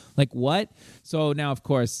 $280,000. Like what? So now, of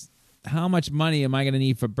course, how much money am I going to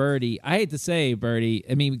need for Birdie? I hate to say, Birdie.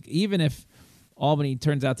 I mean, even if Albany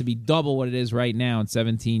turns out to be double what it is right now in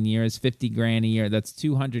 17 years, $50,000 a year, that's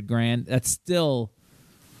 $200,000. That's still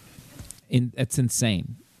that's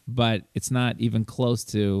insane. But it's not even close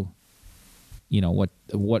to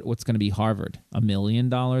what's going to be Harvard? $1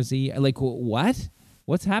 million a year? Like what?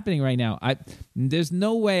 What's happening right now? There's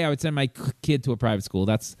no way I would send my kid to a private school.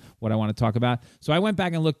 That's what I want to talk about. So I went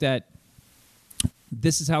back and looked at.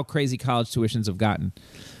 This is how crazy college tuitions have gotten.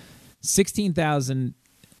 $16,000 a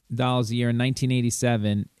year in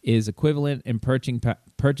 1987 is equivalent in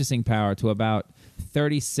purchasing power to about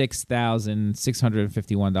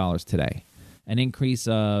 $36,651 today. An increase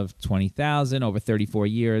of $20,000 over 34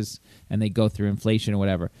 years, and they go through inflation or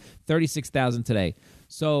whatever. $36,000 today.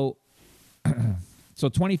 So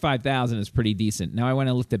 $25,000 is pretty decent. Now I went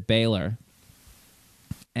and looked at Baylor,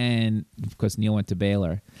 and of course Neil went to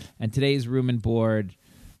Baylor. And today's room and board,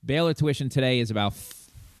 Baylor tuition today is about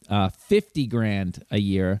 $50,000 a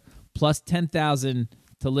year, plus $10,000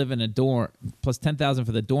 to live in a dorm, plus $10,000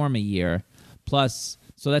 for the dorm a year, plus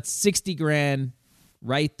so that's $60,000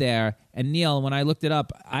 right there. And Neil, when I looked it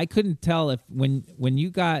up, I couldn't tell if when you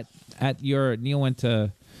got at your Neil went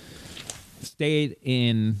to stayed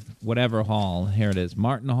in whatever hall. Here it is,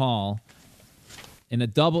 Martin Hall. In a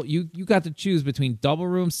double, you got to choose between double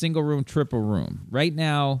room, single room, triple room. Right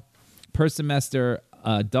now, per semester,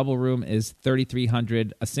 a double room is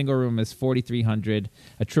 $3,300, a single room is $4,300,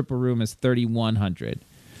 a triple room is $3,100.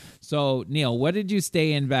 So, Neil, what did you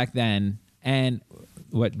stay in back then? And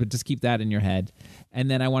what? But just keep that in your head. And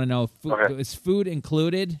then I want to know, is food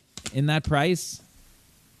included in that price?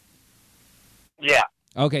 Yeah.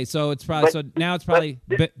 Okay, so it's probably now it's probably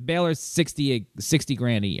Baylor's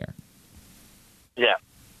 $60,000 a year. Yeah.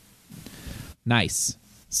 Nice.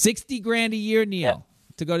 $60,000 a year, Neil,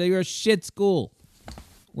 to go to your shit school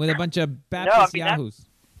with a bunch of Baptist yahoos.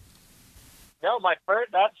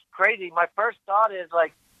 That's crazy. My first thought is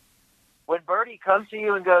like when Birdie comes to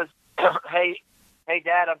you and goes, hey,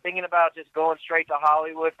 Dad, I'm thinking about just going straight to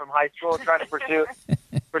Hollywood from high school and trying to pursue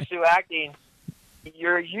acting.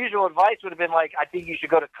 Your usual advice would have been like, I think you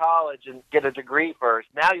should go to college and get a degree first.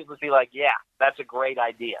 Now you'll just be like, yeah, that's a great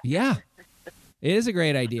idea. Yeah, it is a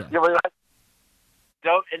great idea. You'll be like,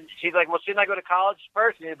 and she's like, well, shouldn't I go to college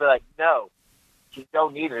first? And you'd be like, no, you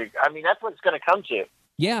don't need it. I mean, that's what it's going to come to.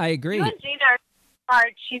 Yeah, I agree. You and Gina are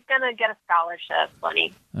smart. She's going to get a scholarship,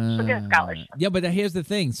 Bunny. She'll get a scholarship. Yeah, but here's the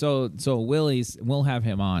thing. So we'll have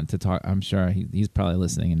him on to talk. I'm sure he's probably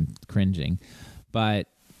listening and cringing. But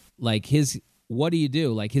like what do you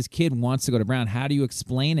do? Like his kid wants to go to Brown. How do you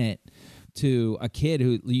explain it to a kid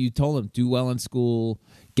who you told him do well in school,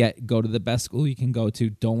 go to the best school you can go to,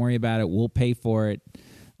 don't worry about it, we'll pay for it,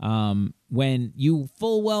 when you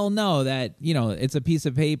full well know that it's a piece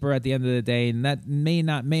of paper at the end of the day, and that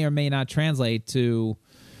may or may not translate to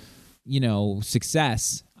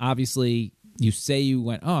success. Obviously you say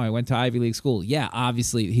I went to Ivy League school. Yeah,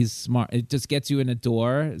 obviously he's smart. It just gets you in a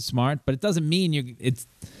door, smart, but it doesn't mean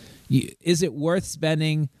is it worth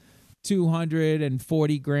spending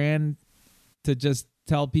 $240,000 to just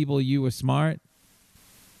tell people you were smart?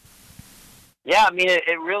 Yeah, I mean,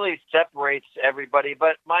 it really separates everybody.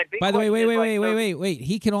 But my big By the way, wait.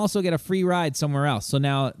 He can also get a free ride somewhere else. So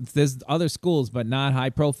now there's other schools, but not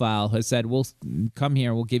high profile, has said, we'll come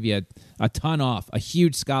here, we'll give you a ton off, a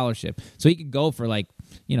huge scholarship. So he could go for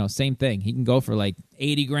same thing. He can go for like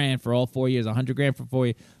 $80,000 for all 4 years, $100,000 for 4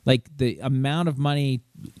 years. Like the amount of money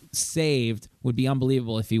saved would be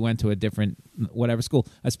unbelievable if he went to a different whatever school.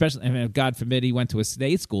 Especially, if God forbid he went to a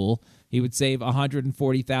state school, he would save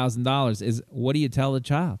 $140,000. What do you tell the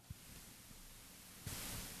child?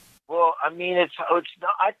 mean, it's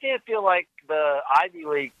not, I feel like the Ivy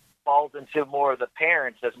League falls into more of the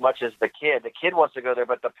parents as much as the kid. The kid wants to go there,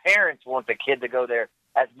 but the parents want the kid to go there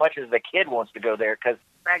as much as the kid wants to go there. Cause,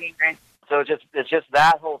 so it's just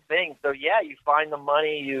that whole thing. So yeah, you find the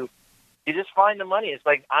money, you just find the money. It's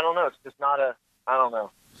like, I don't know. It's just not I don't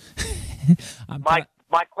know.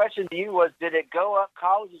 My question to you was, did it go up?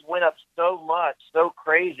 Colleges went up so much, so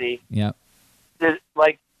crazy. Yeah.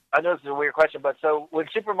 I know this is a weird question, but so when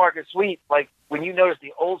Supermarket Sweep, like when you notice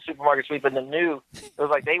the old Supermarket Sweep and the new, it was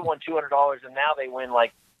like they won $200 and now they win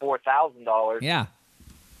like $4,000. Yeah.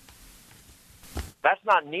 That's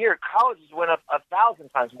not near. Colleges went up 1,000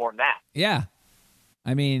 times more than that. Yeah.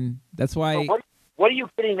 I mean, that's why. So what are you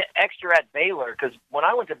getting extra at Baylor? Because when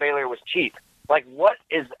I went to Baylor, it was cheap. Like, what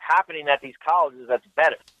is happening at these colleges that's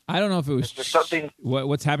better? I don't know if it was something.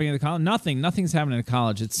 What's happening at the college? Nothing's happening at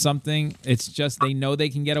college. It's something. It's just they know they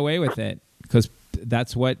can get away with it because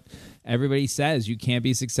that's what everybody says. You can't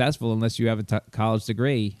be successful unless you have a college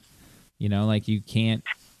degree. You know, like you can't.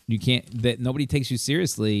 That nobody takes you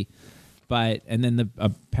seriously. But and then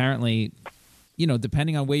apparently, you know,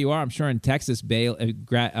 depending on where you are, I'm sure in Texas,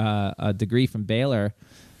 a degree from Baylor.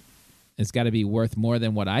 It's got to be worth more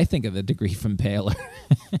than what I think of the degree from Baylor,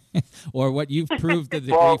 or what you've proved the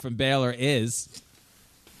degree from Baylor is.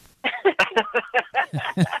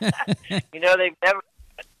 You know,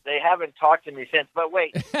 they haven't talked to me since. But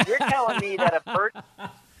wait, you're telling me that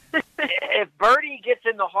if Birdie gets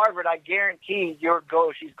into Harvard, I guarantee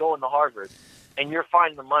she's going to Harvard, and you're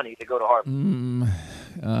finding the money to go to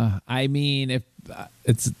Harvard. I mean, if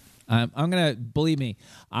it's. I'm going to, believe me,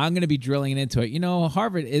 I'm going to be drilling into it. You know,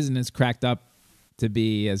 Harvard isn't as cracked up to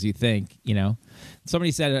be as you think, you know.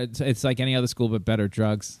 Somebody said it's like any other school but better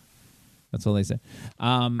drugs. That's all they said.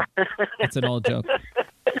 It's an old joke.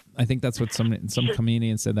 I think that's what some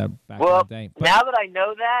comedian said that back in the day. But now that I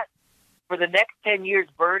know that, for the next 10 years,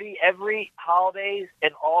 Birdie, every holidays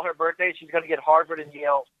and all her birthdays, she's going to get Harvard and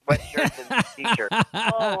Yale sweatshirts and T-shirts.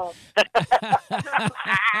 Oh.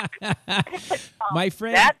 My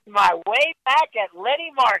friend, that's my way back at Lenny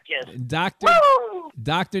Marcus.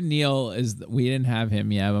 Dr. Neil we didn't have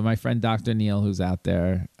him yet, but my friend Dr. Neil, who's out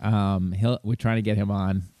there, we're trying to get him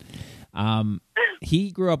on.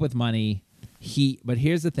 He grew up with money. But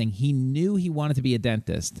here's the thing: he knew he wanted to be a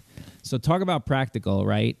dentist. So talk about practical,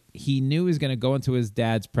 right? He knew he was going to go into his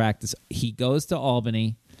dad's practice. He goes to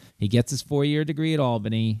Albany. He gets his 4-year degree at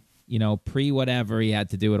Albany, you know, pre-whatever he had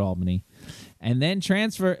to do at Albany. And then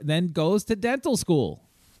then goes to dental school.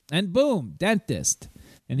 And boom, dentist.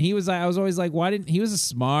 And I was always like, he was a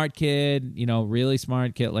smart kid, you know, really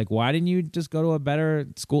smart kid. Like, why didn't you just go to a better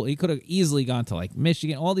school? He could have easily gone to like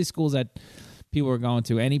Michigan, all these schools that people were going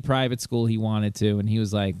to, any private school he wanted to. And he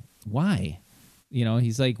was like, why? You know,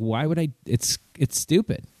 he's like, why would I? It's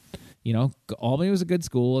stupid. You know, Albany was a good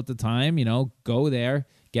school at the time. You know, go there,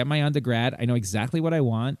 get my undergrad. I know exactly what I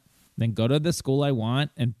want. Then go to the school I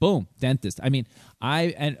want, and boom, dentist. I mean,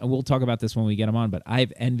 and we'll talk about this when we get him on, but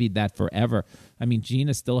I've envied that forever. I mean,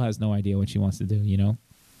 Gina still has no idea what she wants to do, you know?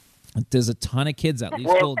 There's a ton of kids that leave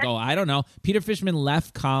school go, I don't know. Peter Fishman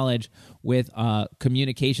left college with a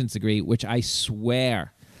communications degree, which I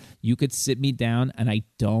swear you could sit me down and I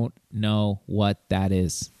don't know what that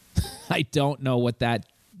is. I don't know what that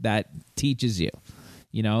teaches you.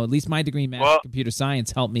 You know, at least my degree in math and computer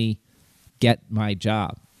science helped me get my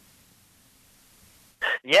job.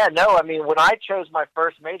 Yeah, no, I mean, when I chose my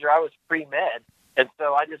first major, I was pre-med. And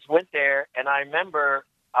so I just went there, and I remember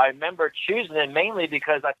choosing it mainly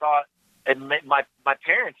because I thought my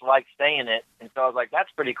parents liked staying it. And so I was like, that's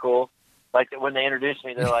pretty cool. Like, when they introduced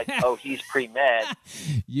me, they're like, oh, he's pre-med.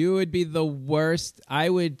 You would be the worst. I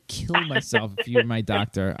would kill myself if you were my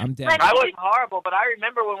doctor. I'm dead. I was horrible, but I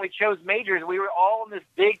remember when we chose majors, we were all in this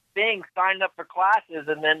big thing, signed up for classes,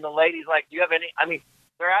 and then the lady's like, do you have any, I mean,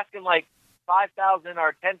 they're asking like 5,000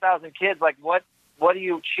 or 10,000 kids, like, what do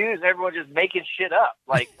you choose? And everyone's just making shit up.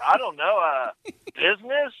 Like, I don't know,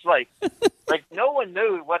 business? Like no one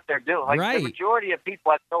knew what they're doing. Like, right. The majority of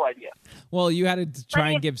people had no idea. Well, you had to try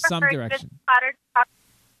and give some direction.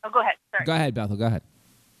 Oh, go ahead. Sorry. Go ahead, Bethel. Go ahead.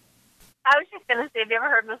 I was just going to say, have you ever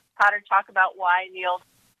heard Mr. Potter talk about why Neil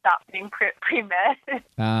stopped being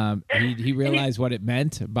pre-med? He realized what it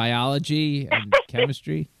meant, biology and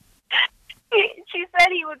chemistry. She said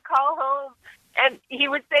he would call home and he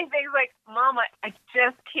would say things like, Mama, I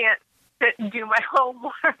just can't sit and do my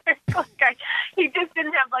homework. He just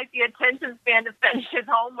didn't have like the attention span to finish his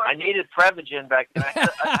homework. I needed Prevagen back then.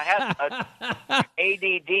 I had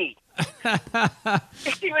ADD.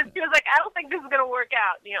 She was like, I don't think this is going to work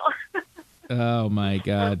out, Neil. Oh my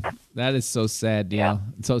God. That is so sad, Neil. Yeah.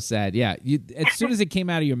 So sad. Yeah. As soon as it came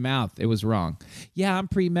out of your mouth, it was wrong. Yeah, I'm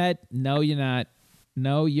pre-med. No, you're not.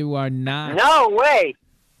 No, you are not. No way.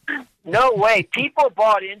 No way. People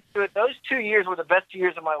bought into it. Those 2 years were the best 2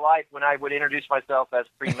 years of my life when I would introduce myself as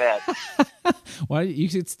pre-med. Why you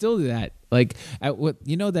should still do that? Like,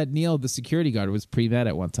 you know that Neil, the security guard, was pre-med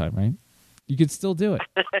at one time, right? You could still do it.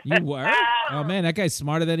 You were? Oh, man, that guy's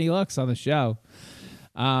smarter than he looks on the show.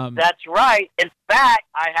 That's right. In fact,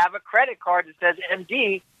 I have a credit card that says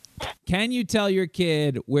MD. Can you tell your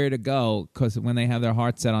kid where to go? Because when they have their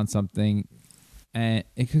heart set on something,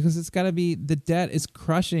 because it's got to be, the debt is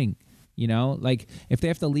crushing. You know, like if they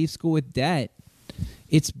have to leave school with debt,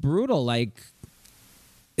 it's brutal. Like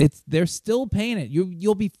they're still paying it.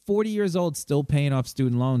 You'll be 40 years old still paying off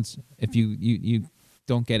student loans if you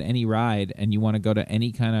don't get any ride and you want to go to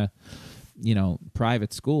any kind of, you know,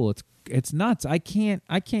 private school. It's nuts. I can't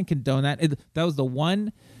condone that. That was the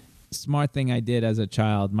one smart thing I did as a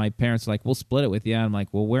child. My parents were like, we'll split it with you. I'm like,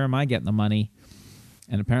 well, where am I getting the money?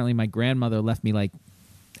 And apparently my grandmother left me like,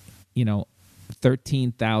 you know,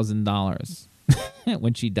 $13,000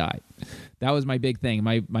 when she died. That was my big thing.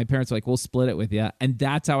 My parents were like, we'll split it with you. And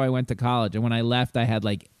that's how I went to college. And when I left, I had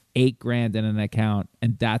like $8,000 in an account.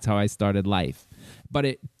 And that's how I started life. But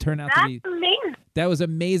it turned out to be amazing. That was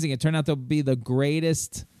amazing. It turned out to be the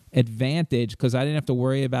greatest advantage because I didn't have to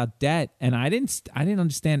worry about debt. And I didn't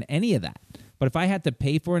understand any of that. But if I had to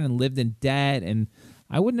pay for it and lived in debt, and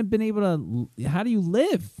I wouldn't have been able to, how do you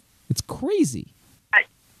live? It's crazy.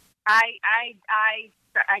 I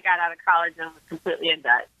got out of college and was completely in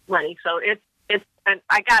debt money. So and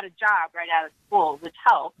I got a job right out of school, which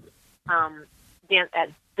helped at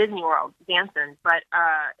Disney World dancing. But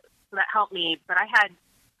so that helped me. But I had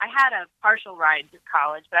a partial ride to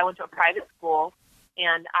college, but I went to a private school,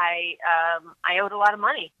 and I owed a lot of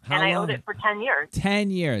money, and I owed it for 10 years.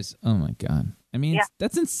 10 years. Oh my God. I mean,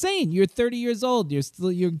 that's insane. You're 30 years old.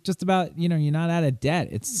 You're just about, you know, you're not out of debt.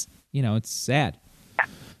 It's, you know, it's sad. Yeah.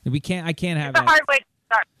 I can't have it's a hard way to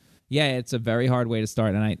start. Yeah, it's a very hard way to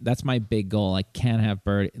start. And that's my big goal. I can't have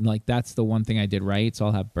Birdie. Like, that's the one thing I did right. So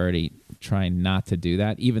I'll have Birdie try not to do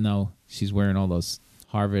that, even though she's wearing all those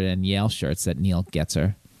Harvard and Yale shirts that Neil gets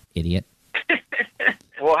her. Idiot.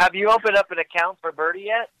 Well, have you opened up an account for Birdie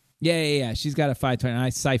yet? Yeah. She's got a 520. I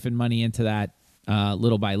siphon money into that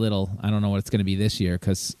little by little. I don't know what it's going to be this year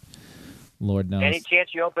because Lord knows. Any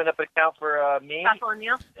chance you open up an account for me?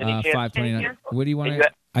 Any chance? 529. What do you want to?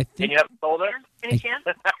 I think. And you haven't sold it? Any chance?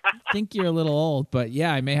 I think you're a little old, but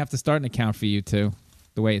yeah, I may have to start an account for you too.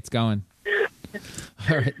 The way it's going.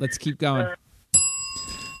 All right, let's keep going.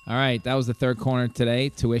 All right, that was the third corner today,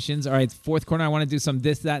 tuitions. All right, fourth corner, I want to do some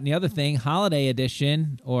this, that, and the other thing, holiday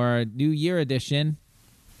edition or New Year edition.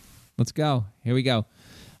 Let's go. Here we go.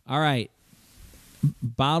 All right,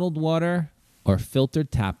 bottled water or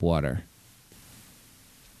filtered tap water?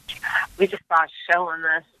 We just saw a show on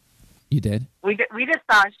this. You did? We just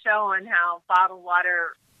saw a show on how bottled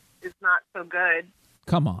water is not so good.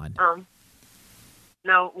 Come on.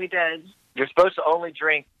 No, we did. You're supposed to only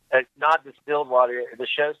drink not distilled water. The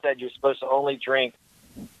show said you're supposed to only drink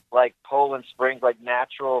like Poland Springs, like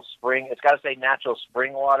natural spring. It's got to say natural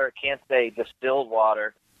spring water. It can't say distilled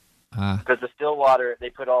water because distilled water, they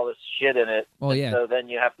put all this shit in it. Oh, yeah. So then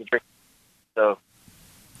you have to drink. So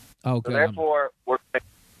good. So therefore, we're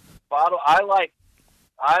bottle. I like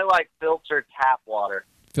filtered tap water.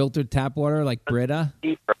 Filtered tap water, like Brita?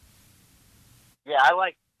 Deeper. Yeah, I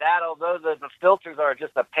like that, although the filters are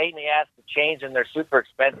just a pain in the ass to change, and they're super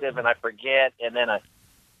expensive, and I forget, and then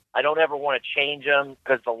I don't ever want to change them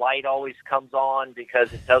because the light always comes on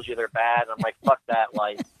because it tells you they're bad. I'm like, fuck that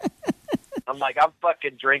light. I'm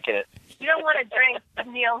fucking drinking it. You don't want to drink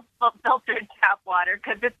Neil's filtered tap water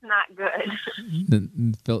because it's not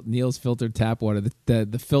good. Neil's filtered tap water.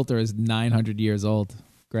 The filter is 900 years old.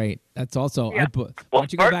 Great. That's also. Yeah. Why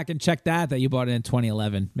don't you go back and check that you bought it in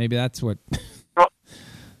 2011? Maybe that's what.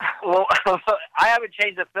 Well, I haven't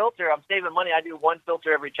changed the filter. I'm saving money. I do one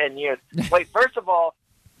filter every 10 years. Wait, first of all,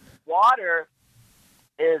 water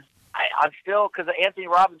is. I'm still because Anthony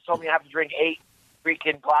Robbins told me I have to drink 8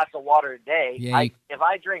 freaking glass of water a day. Yeah, if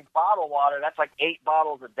I drink bottled water, that's like 8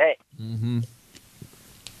 bottles a day. Mm-hmm.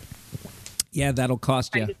 Yeah, that'll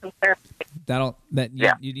cost you.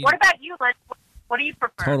 Yeah. You need what about you, Len? What do you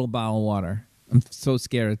prefer? Total bottled water. I'm so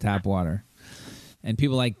scared of tap water. And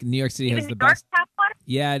people like New York City Even has the New York best. Tap water?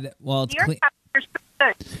 Yeah, well, it's New York clean. tap water is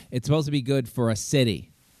good. It's supposed to be good for a city.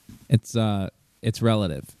 It's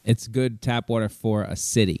relative. It's good tap water for a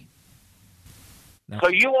city. So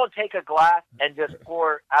you won't take a glass and just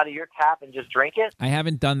pour out of your tap and just drink it? I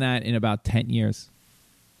haven't done that in about 10 years.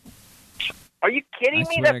 Are you kidding I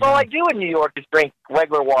me? swear That's to all God. I do in New York is drink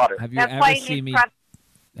regular water. Have you That's ever why you seen need me? prep.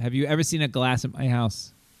 Have you ever seen a glass at my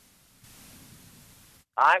house?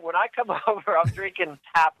 When I come over, I'm drinking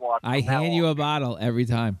tap water. I from now hand you on. a bottle every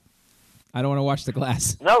time. I don't want to watch the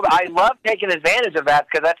glass. No, but I love taking advantage of that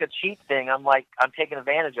because that's a cheap thing. I'm taking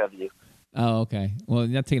advantage of you. Oh, okay. Well,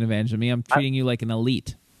 you're not taking advantage of me. I'm treating you like an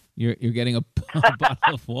elite. You're getting a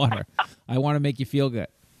bottle of water. I want to make you feel good.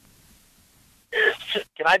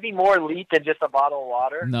 Can I be more elite than just a bottle of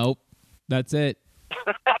water? Nope. That's it.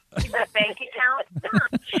 The bank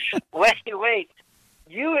account. Wait.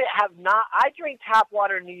 You have not. I drink tap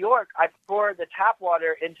water in New York. I pour the tap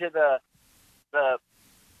water into the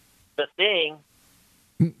thing,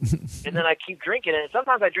 and then I keep drinking it.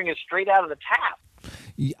 Sometimes I drink it straight out of the tap.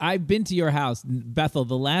 I've been to your house, Bethel.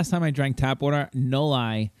 The last time I drank tap water, no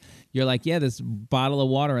lie, you're like, yeah, this bottle of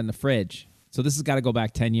water in the fridge. So this has got to go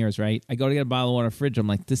back 10 years, right? I go to get a bottle of water in the fridge. I'm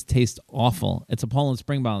like, this tastes awful. It's a Poland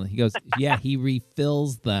Spring bottle. He goes, yeah, he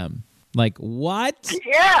refills them. Like, what?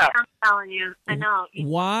 Yeah. I'm telling you. I know. You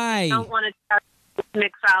Why? don't want to touch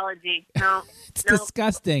mixology. No. It's no.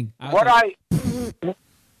 disgusting.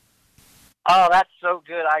 Oh, that's so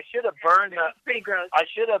good. I should have burned the. Pretty gross. I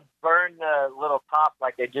should have burned the little top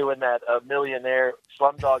like they do in that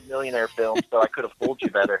Slumdog Millionaire film, so I could have fooled you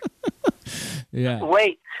better. Yeah.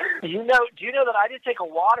 Wait, do you know that I just take a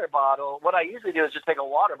water bottle? What I usually do is just take a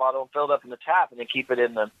water bottle and fill it up in the tap and then keep it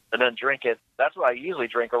and then drink it. That's what I usually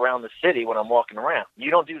drink around the city when I'm walking around. You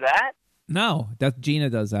don't do that? No, Gina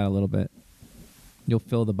does that a little bit. You'll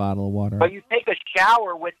fill the bottle of water. But you take a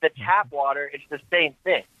shower with the tap water, it's the same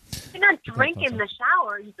thing. You're not drinking the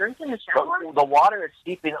shower. You drink in the shower? But the water is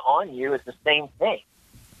seeping on you. It's the same thing.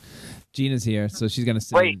 Gina's here, so she's gonna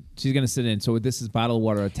sit in. She's gonna sit in. So this is bottled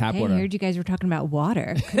water or tap Hey, water. I heard you guys were talking about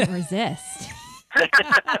water. Couldn't resist.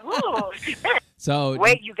 Ooh. So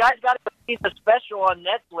Wait, you guys got to see the special on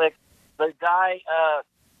Netflix. The guy,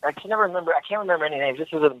 I can't remember any names. This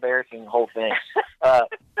is an embarrassing whole thing.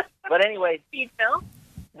 But anyway, Steve Phil?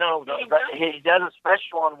 no, he does a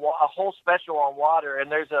whole special on water.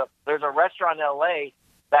 And there's a restaurant in L.A.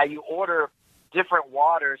 that you order different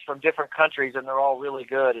waters from different countries, and they're all really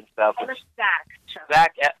good and stuff. On the Zach show.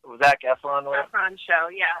 Zac Efron. Efron show,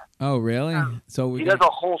 yeah. Oh, really? So He does a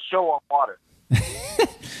whole show on water.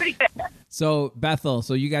 Pretty good. So Bethel,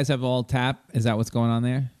 so you guys have all tap? Is that what's going on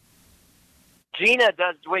there? Gina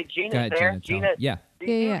does. Wait, Gina's Go ahead, there. Gina. Yeah.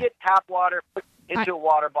 You get tap water, put it into a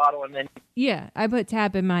water bottle, and then Yeah, I put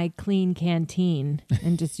tap in my clean canteen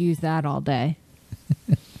and just use that all day.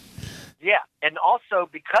 yeah. And also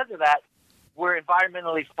because of that, we're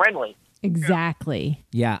environmentally friendly. Exactly.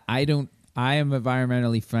 Yeah, I am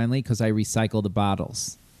environmentally friendly because I recycle the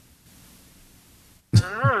bottles.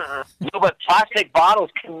 No, but plastic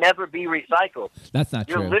bottles can never be recycled. That's not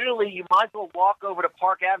You true. might as well walk over to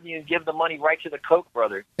Park Avenue and give the money right to the Koch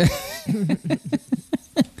brothers.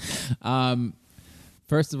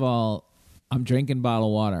 First of all, I'm drinking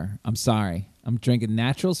bottled water. I'm sorry. I'm drinking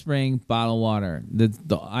natural spring bottled water.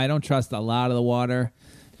 I don't trust a lot of the water.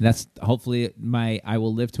 That's hopefully I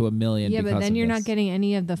will live to 1 million. Yeah, because but then of you're this. not getting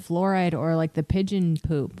any of the fluoride or like the pigeon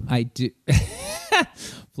poop. I do.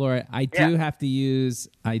 Fluoride. I do have to use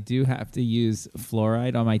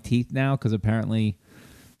fluoride on my teeth now because apparently,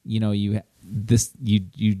 you need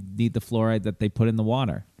the fluoride that they put in the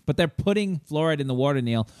water. But they're putting fluoride in the water,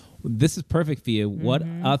 Neil. This is perfect for you.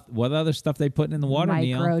 Mm-hmm. What other stuff they putting in the water,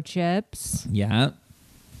 Neil? Microchips. Yeah.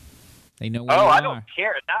 They know where you I are. don't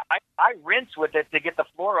care. I rinse with it to get the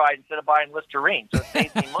fluoride instead of buying Listerine, so it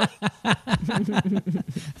saves me money.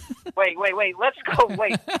 Wait. Let's go.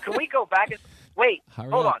 Wait, can we go back? Wait,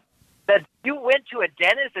 hold on. That you went to a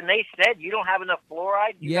dentist and they said you don't have enough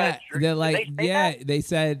fluoride? They're like, they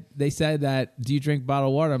said that, do you drink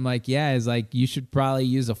bottled water? I'm like, yeah. It's like, you should probably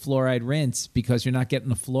use a fluoride rinse because you're not getting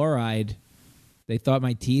the fluoride. They thought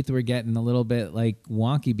my teeth were getting a little bit like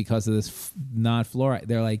wonky because of this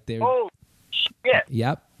non-fluoride. Oh, shit.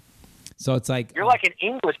 Yep. So it's like, You're like an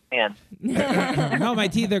English man. no, my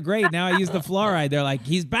teeth are great. Now I use the fluoride. They're like,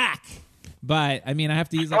 he's back. But I mean, I have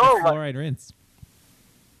to use like a fluoride rinse.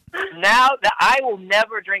 Now that I will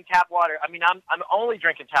never drink tap water. I mean, I'm only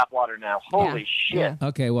drinking tap water now. Holy shit. Yeah.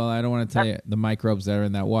 Okay, well, I don't want to tell you the microbes that are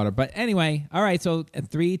in that water. But anyway, all right, so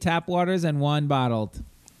 3 tap waters and 1 bottled.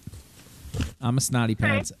 I'm a snotty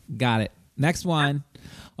pants. Got it. Next one.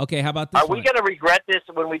 Okay, how about this Are we going to regret this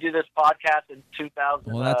when we do this podcast in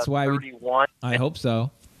 2031? Well, that's why I hope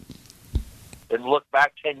so. And look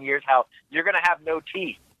back 10 years, how you're going to have no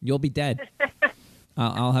teeth. You'll be dead.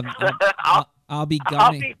 I'll be I'll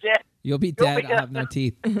gummy. be dead. You'll be dead. I'll have no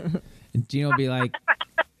teeth. And Gino will be like,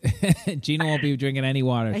 Gina won't be drinking any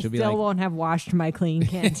water. I She'll be still like, won't have washed my clean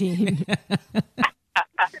canteen.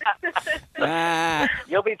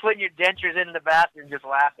 You'll be putting your dentures in the bathroom just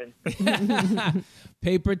laughing.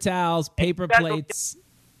 paper towels, paper guys will- plates.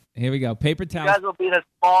 Here we go. Paper You towels. guys will be in a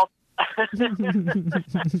small.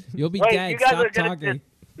 You'll be Wait, dead. you guys Stop are gonna talking.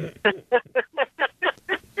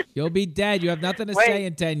 You'll be dead. You have nothing to Wait. say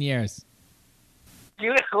in 10 years.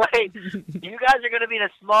 You wait. You guys are going to be in a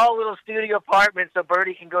small little studio apartment so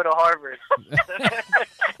Bertie can go to Harvard.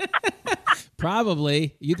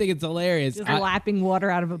 Probably. You think it's hilarious. Just lapping water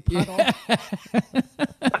out of a puddle.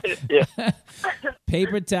 Yeah.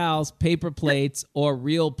 Paper towels, paper plates, or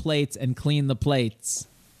real plates and clean the plates.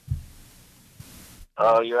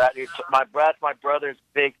 Oh, you're out. That's my brother's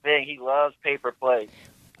big thing. He loves paper plates.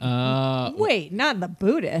 Wait, not the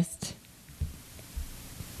Buddhist.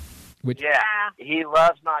 Yeah, he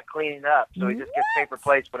loves not cleaning up, so he just gets paper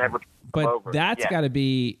plates whenever people come But over. that's Yeah. got to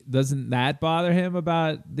be. Doesn't that bother him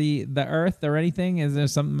about the earth or anything? Is there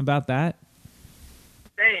something about that?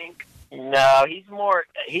 Think. No, he's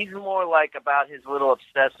more like about his little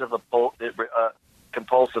obsessive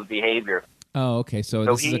compulsive behavior. Oh, okay. So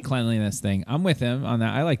So this is a cleanliness thing. I'm with him on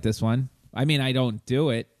that. I like this one. I mean, I don't do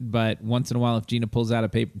it, but once in a while, if Gina pulls out a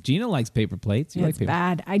paper, Gina likes paper plates. You Yeah, like it's paper?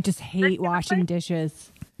 bad. I just hate washing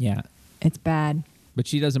dishes. Yeah, It's bad. but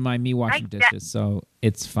she doesn't mind me washing dishes, so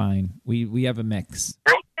it's fine. We have a mix.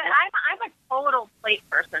 I'm a total plate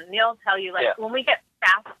person. Neil will tell you, when we get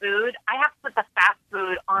fast food, I have to put the fast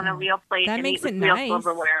food on a real plate That and makes eat with it real nice.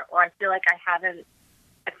 silverware, or I feel like I haven't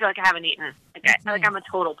eaten. I feel like I'm a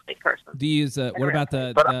total plate person. Do you use what about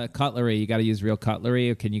the cutlery? You got to use real cutlery,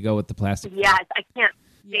 or can you go with the plastic? Yeah, I can't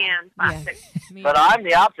stand plastic. But I'm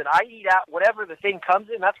the opposite. I eat out whatever the thing comes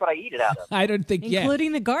in. That's what I eat it out of. I don't think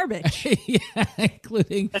Including the garbage. yeah,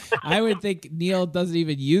 including. I would think Neil doesn't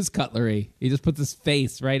even use cutlery. He just puts his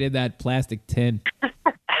face right in that plastic tin.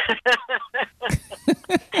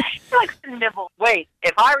 He likes to nibble. Wait,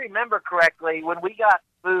 if I remember correctly, when we got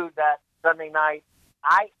food that Sunday night,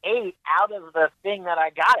 I ate out of the thing that I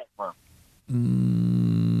got it from.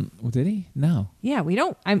 Did he? No. Yeah, we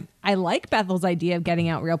don't. I like Bethel's idea of getting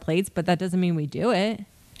out real plates, but that doesn't mean we do it.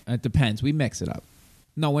 It depends. We mix it up.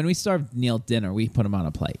 No, when we served Neil dinner, we put him on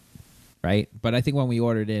a plate, right? But I think when we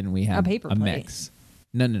ordered in, we had A paper plate. mix.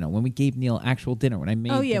 No. When we gave Neil actual dinner, when I made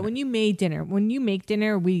dinner. When you made dinner. When you make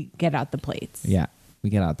dinner, we get out the plates. Yeah, we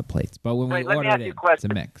get out the plates. But when Wait, we let me ordered ask it, you a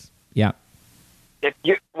question. it's a mix. Yeah.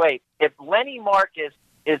 If Lenny Marcus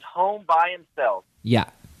is home by himself Yeah.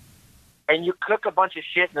 and you cook a bunch of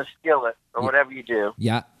shit in a skillet or whatever you do,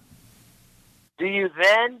 Yeah. do you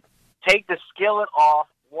then take the skillet off,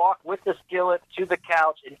 walk with the skillet to the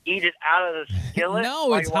couch, and eat it out of the skillet? No,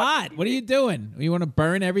 while it's you're watching hot. TV? What are you doing? You want to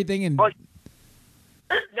burn everything and... Well,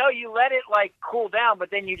 no, you let it cool down, but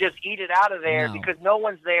then you just eat it out of there No. because no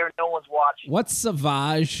one's there and no one's watching. What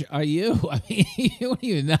savage are you? I mean, what are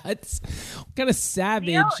you, nuts? What kind of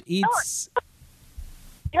savage eats...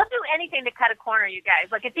 He'll do anything to cut a corner, you guys.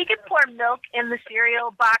 Like, if he could pour milk in the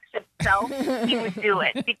cereal box itself, he would do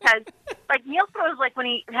it. Because, Neil throws, when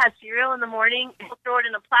he has cereal in the morning, he'll throw it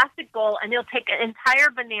in a plastic bowl, and he'll take an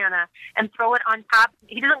entire banana and throw it on top.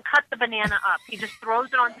 He doesn't cut the banana up. He just throws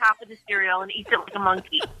it on top of the cereal and eats it like a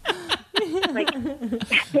monkey.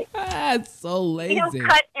 That's so lazy. He'll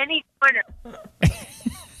cut any corner.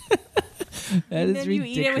 That And is then you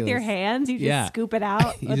ridiculous. eat it with your hands. You just scoop it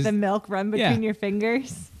out, You let the just- milk run between your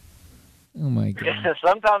fingers. Oh, my God.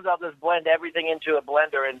 Sometimes I'll just blend everything into a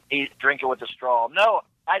blender and drink it with a straw. No,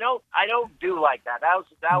 I don't do like that.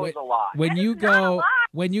 That was a lie. When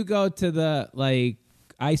you go to the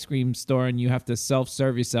ice cream store and you have to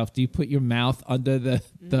self-serve yourself, do you put your mouth under the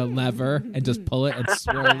lever and just pull it and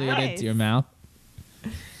swirl it into your mouth?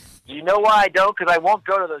 You know why I don't? Because I won't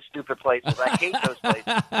go to those stupid places. I hate those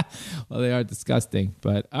places. Well, they are disgusting.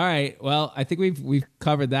 But all right, well, I think we've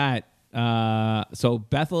covered that. So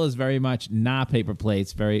Bethel is very much not paper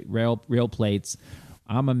plates, very real plates.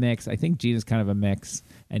 I'm a mix. I think Gina's kind of a mix,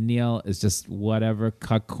 and Neil is just whatever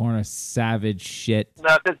cut corner savage shit.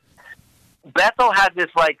 No, because Bethel had this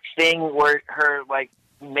thing where her her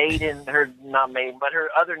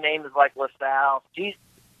other name is LaSalle. She's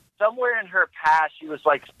somewhere in her past. She was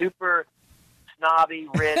super snobby,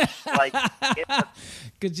 rich,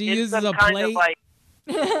 because she uses a plate.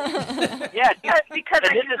 Yeah, because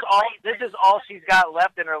this is all she's got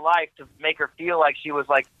left in her life to make her feel like she was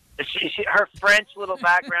her French little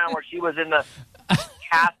background where she was in the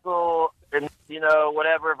castle and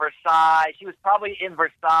whatever Versailles. She was probably in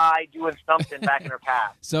Versailles doing something back in her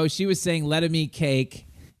past. So she was saying, "Let him eat cake."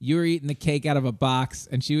 You were eating the cake out of a box,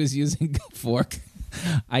 and she was using a fork.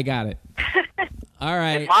 I got it. All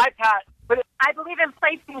right. In my past, I believe in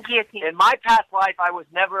plates and guillotine. in my past life, I was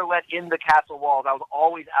never let in the castle walls. I was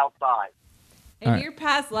always outside. In All right. your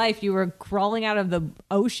past life, you were crawling out of the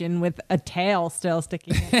ocean with a tail still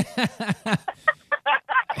sticking in.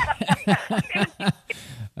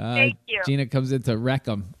 Thank you. Gina comes in to wreck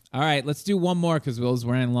them. All right, let's do one more because Will's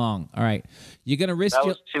running long. All right. You're going to risk That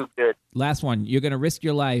your was too good. last one. You're going to risk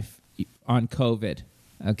your life on COVID.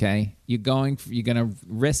 Okay. You're going to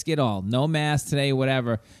risk it all. No mask today,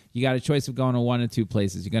 whatever. You got a choice of going to one or two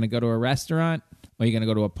places. You're going to go to a restaurant or you're going to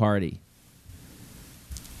go to a party.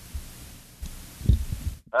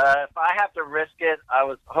 If I have to risk it, I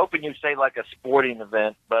was hoping you'd say like a sporting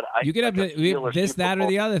event, but You can like have a Steelers this, Super that, or Bowl.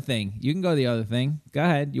 the other thing. You can go the other thing. Go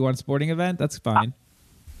ahead. You want a sporting event? That's fine.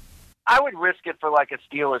 I would risk it for like a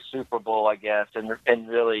Steelers Super Bowl, I guess, and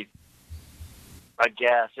really, I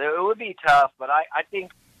guess it would be tough. But I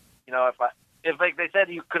think, if like they said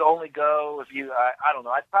you could only go if you, I don't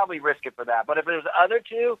know, I'd probably risk it for that. But if there's other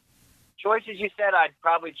two choices you said, I'd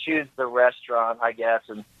probably choose the restaurant, I guess,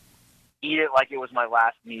 and eat it like it was my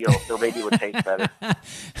last meal, so maybe it would taste better.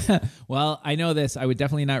 Well, I know this. I would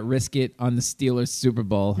definitely not risk it on the Steelers Super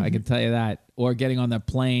Bowl. I can tell you that. Or getting on the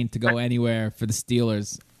plane to go anywhere for the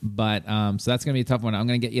Steelers. But so that's going to be a tough one. I'm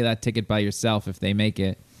going to get you that ticket by yourself if they make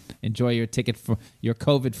it. Enjoy your ticket for your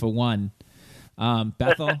COVID for one.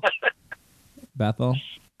 Bethel? Bethel?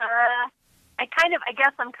 I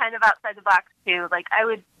guess I'm kind of outside the box too. Like I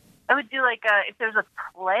would do like if there's a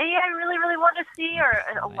play I really, really want to see or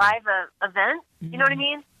a live event, you know what I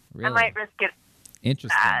mean? Really? I might risk it.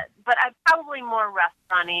 Interesting. But I'm probably more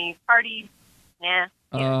restaurant-y. Party, yeah.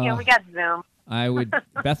 We got Zoom. I would.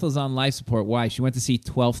 Bethel's on life support. Why? She went to see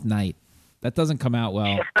 12th Night. That doesn't come out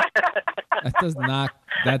well. That does not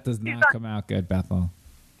come out good, Bethel.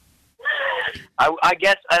 I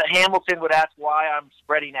guess Hamilton would ask why I'm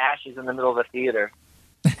spreading ashes in the middle of the theater.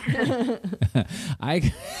 I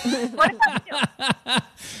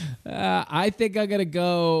think I'm gonna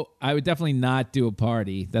go. I would definitely not do a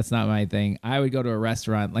party. That's not my thing. I would go to a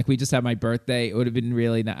restaurant. Like we just had my birthday. It would have been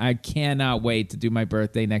really. I cannot wait to do my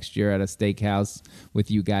birthday next year at a steakhouse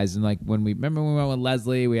with you guys. And like when we went with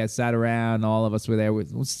Leslie, we had sat around. All of us were there.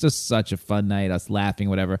 It was just such a fun night. Us laughing,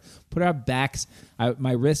 whatever. Put our backs.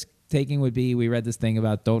 My risk taking would be. We read this thing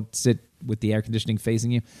about don't sit with the air conditioning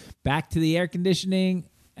facing you. Back to the air conditioning.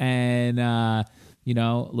 And, a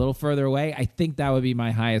little further away, I think that would be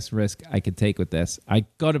my highest risk I could take with this. I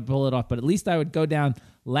go to pull it off, but at least I would go down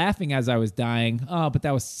laughing as I was dying. Oh, but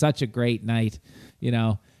that was such a great night,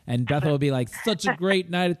 And Bethel would be like, such a great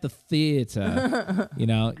night at the theater,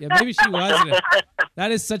 Yeah, maybe she wasn't.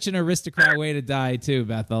 That is such an aristocrat way to die, too,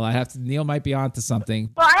 Bethel. Neil might be onto something.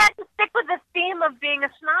 Well, I had to stick with the theme of being a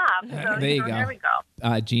snob. So, There you go. There we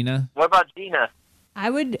go. Gina? What about Gina? I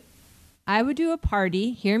would do a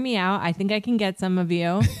party. Hear me out. I think I can get some of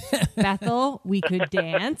you. Bethel, we could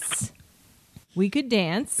dance.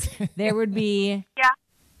 There would be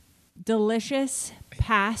delicious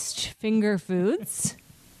past finger foods.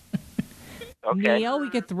 Okay. Neil, we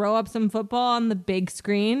could throw up some football on the big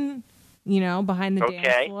screen, behind the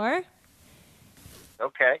dance floor.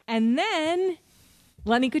 Okay. And then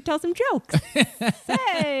Lenny could tell some jokes.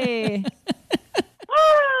 Hey. Woo!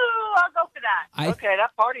 I'll go for that. Okay,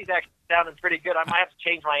 that party's actually sounding pretty good. I might have to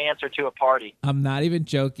change my answer to a party. I'm not even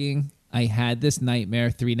joking. I had this nightmare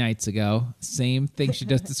 3 nights ago. Same thing she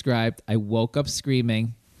just described. I woke up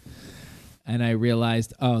screaming, and I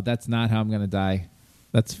realized, oh, that's not how I'm going to die.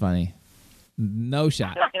 That's funny. No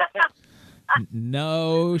shot.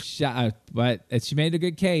 No shot. But she made a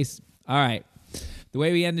good case. All right. The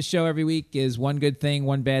way we end the show every week is one good thing,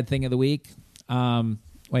 one bad thing of the week.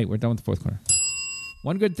 Wait, we're done with the fourth quarter.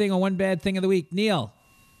 One good thing or one bad thing of the week. Neil,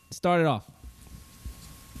 start it off.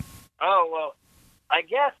 Oh, well, I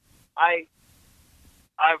guess I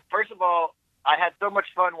first of all, I had so much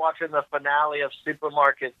fun watching the finale of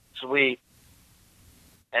Supermarket Sweep.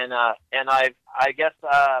 And I guess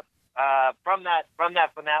from that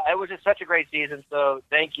finale, it was just such a great season. So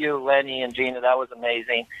thank you, Lenny and Gina. That was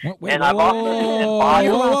amazing. Wait, and I've also been embodied.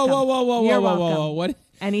 Whoa. What?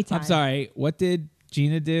 Anytime. I'm sorry. What did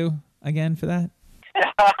Gina do again for that?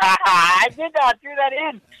 I did not do that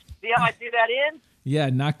in. See how I threw that in? Yeah,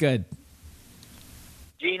 not good.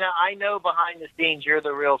 Gina, I know behind the scenes you're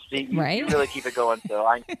the real C. You really keep it going, so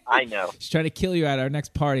I know. She's trying to kill you at our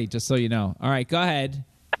next party, just so you know. All right, go ahead.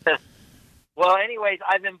 Well, anyways,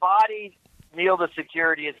 I've embodied Neil the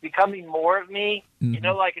Security. It's becoming more of me. Mm-hmm.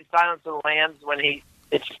 Like in Silence of the Lambs, when it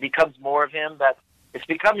becomes more of him. That it's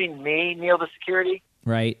becoming me, Neil the Security.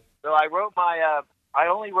 Right. So I wrote my I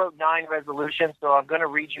only wrote 9 resolutions, so I'm going to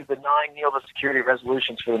read you the 9 Neil the Security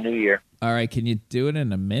resolutions for the new year. All right, can you do it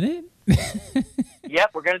in a minute?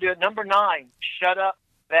 Yep, we're going to do it. Number 9, shut up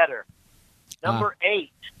better. Number 8,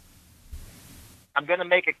 I'm going to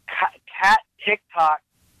make a cat TikTok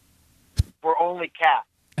for only cats.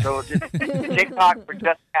 So just TikTok for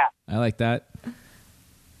just cats. I like that.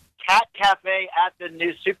 Cat cafe at the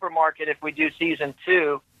new supermarket if we do season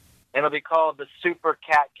 2. It'll be called the Super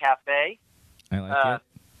Cat Cafe. I like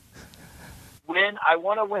it. I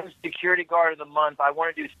want to win Security Guard of the Month. I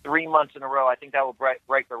want to do 3 months in a row. I think that will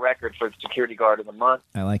break the record for Security Guard of the Month.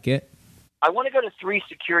 I like it. I want to go to 3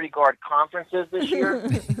 Security Guard conferences this year.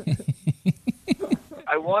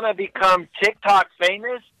 I want to become TikTok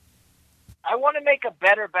famous. I want to make a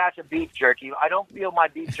better batch of beef jerky. I don't feel my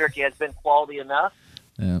beef jerky has been quality enough.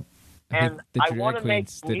 Yeah. And I want to make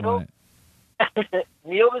Neil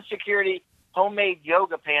the Security homemade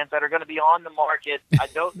yoga pants that are going to be on the market. I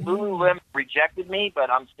don't. Lululemon rejected me, but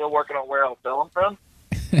I'm still working on where I'll fill them from.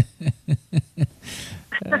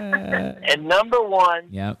 And number 1,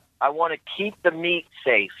 yep. I want to keep the meat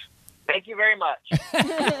safe. Thank you very much.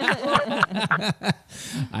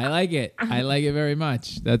 I like it. I like it very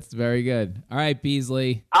much. That's very good. All right,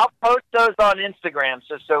 Beasley. I'll post those on Instagram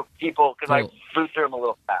so people, because I flew through them a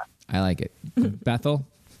little fast. I like it. Bethel?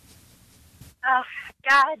 Oh,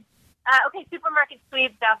 God. Okay, supermarket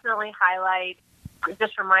sweep, definitely highlight. It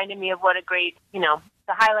just reminded me of what a great, the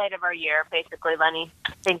highlight of our year, basically, Lenny.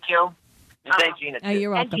 Thank you. And thank Gina, too.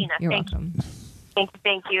 You're welcome. And Gina, you're thank welcome.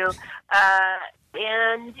 Thank you.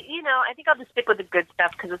 And, I think I'll just stick with the good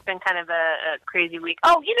stuff because it's been kind of a crazy week.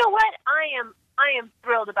 Oh, you know what? I am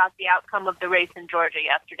thrilled about the outcome of the race in Georgia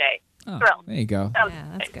yesterday. Oh, thrilled. there you go. Yeah,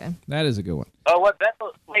 that's good. That is a good one. Oh, what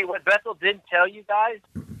Bethel didn't tell you guys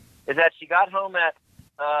is that she got home at,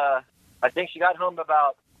 I think she got home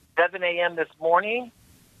about 7 a.m. this morning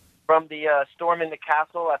from the storm in the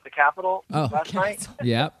castle at the Capitol last night.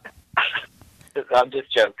 Yep. I'm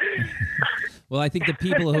just joking. Well, I think the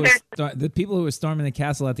people who were storming the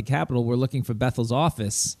castle at the Capitol were looking for Bethel's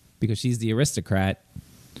office because she's the aristocrat,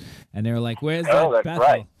 and they were like, "Where's that Bethel?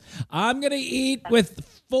 Right. I'm gonna eat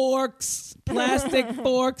with forks, plastic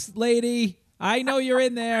forks, lady. I know you're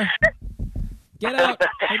in there. Get out."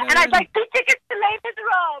 And I'd like 2 tickets to Les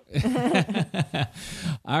Miserables.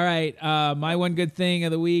 All right. My one good thing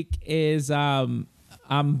of the week is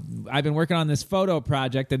I've been working on this photo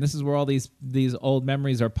project, and this is where all these old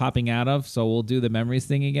memories are popping out of. So we'll do the memories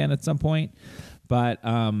thing again at some point. But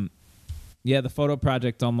the photo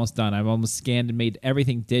project's almost done. I've almost scanned and made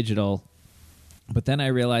everything digital. But then I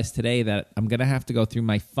realized today that I'm gonna have to go through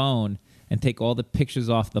my phone and take all the pictures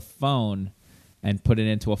off the phone and put it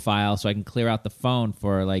into a file so I can clear out the phone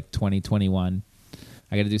for like 2021.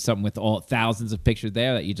 I got to do something with all thousands of pictures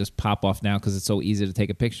there that you just pop off now because it's so easy to take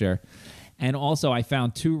a picture. And also, I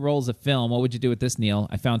found 2 rolls of film. What would you do with this, Neil?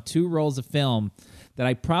 I found 2 rolls of film that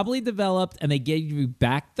I probably developed, and they gave you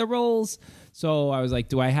back the rolls. So I was like,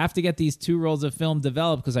 do I have to get these 2 rolls of film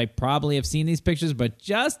developed? Because I probably have seen these pictures, but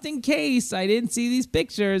just in case I didn't see these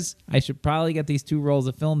pictures, I should probably get these 2 rolls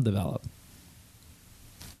of film developed.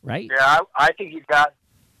 Right? Yeah, I think you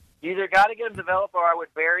either got to get them developed, or I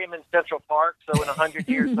would bury them in Central Park so in 100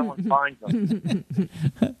 years someone finds them.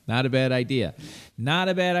 Not a bad idea. Not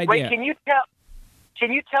a bad idea. Wait, can you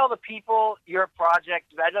tell the people your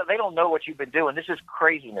project? They don't know what you've been doing. This is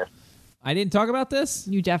craziness. I didn't talk about this?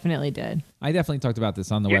 You definitely did. I definitely talked about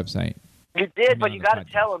this on the website. You did, but you got to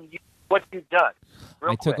tell them what you've done.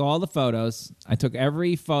 I took all the photos. I took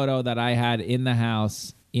every photo that I had in the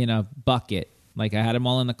house in a bucket. Like I had them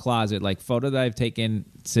all in the closet, like photo that I've taken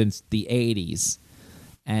since the 80s,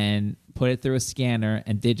 and put it through a scanner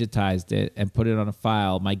and digitized it and put it on a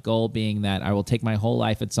file. My goal being that I will take my whole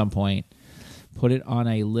life at some point, put it on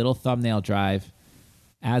a little thumbnail drive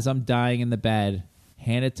as I'm dying in the bed,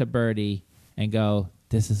 hand it to Birdie, and go,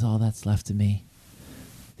 "This is all that's left of me.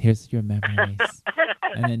 Here's your memories."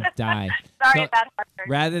 And then die. Sorry about that.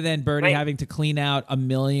 Rather than Birdie having to clean out a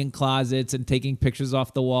million closets and taking pictures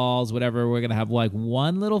off the walls, whatever, we're gonna have like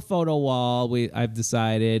one little photo wall. I've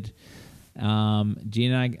decided.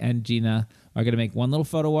 Gina and Gina are gonna make one little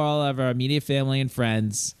photo wall of our immediate family and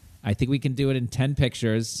friends. I think we can do it in 10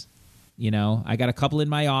 pictures. I got a couple in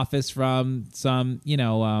my office from some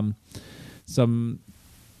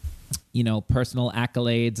personal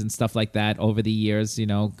accolades and stuff like that over the years,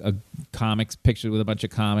 a comics picture with a bunch of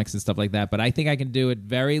comics and stuff like that. But I think I can do it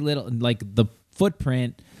very little. Like the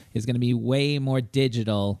footprint is going to be way more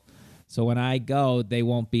digital. So when I go,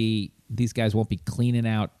 these guys won't be cleaning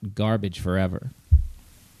out garbage forever.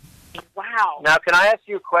 Wow. Now, can I ask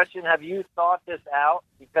you a question? Have you thought this out?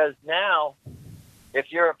 Because now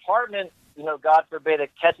if your apartment, God forbid,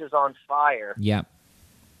 it catches on fire, Yeah.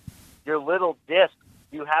 your little disc,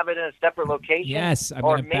 you have it in a separate location? Yes, I'm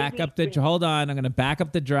going to back up hold on, I'm going to back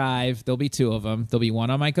up the drive. There'll be two of them. There'll be one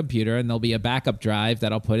on my computer, and there'll be a backup drive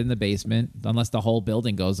that I'll put in the basement, unless the whole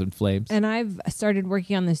building goes in flames. And I've started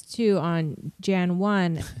working on this too. On Jan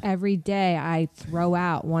 1, every day I throw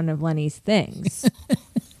out one of Lenny's things.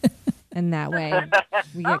 And that way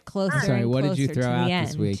we get closer Sorry, and what closer did you throw to out the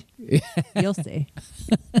this end. week? You'll see.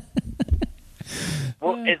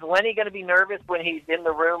 Well, is Lenny going to be nervous when he's in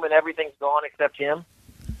the room and everything's gone except him?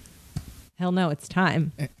 Hell no, it's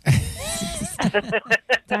time.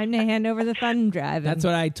 Time to hand over the thumb drive. That's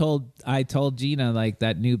what I told Gina, like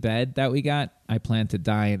that new bed that we got, I plan to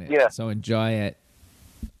die in it. Yeah. So enjoy it.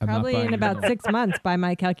 I'm not probably buying in about 6 months by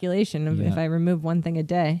my calculation of if I remove one thing a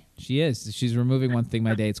day. She is. She's removing one thing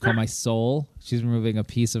my day. It's called my soul. She's removing a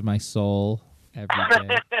piece of my soul every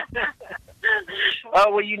day.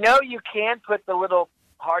 Oh, well, you can put the little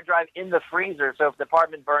hard drive in the freezer, so if the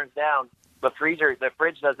apartment burns down, the fridge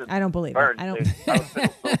doesn't I don't believe burn. it. I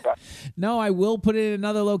don't. No, I will put it in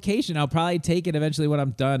another location. I'll probably take it eventually when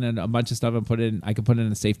I'm done, and a bunch of stuff I can put it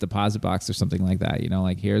in a safe deposit box or something like that.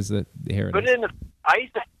 Like here it is. I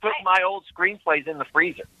used to put my old screenplays in the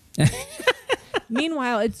freezer.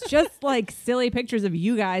 Meanwhile, it's just like silly pictures of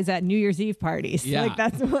you guys at New Year's Eve parties. Yeah. Like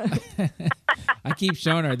that's what I keep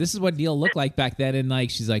showing her. This is what Neil looked like back then,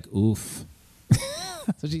 and she's like, oof.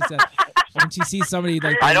 That's what she said. When she sees somebody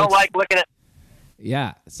I don't like looking at.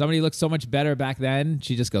 Yeah, somebody looks so much better back then.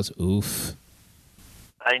 She just goes, oof.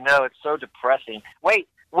 I know, it's so depressing. Wait,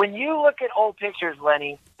 when you look at old pictures,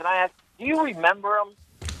 Lenny, can I ask, do you remember them?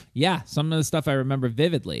 Yeah, some of the stuff I remember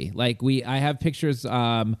vividly. I have pictures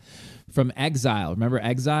from Exile. Remember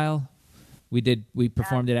Exile? We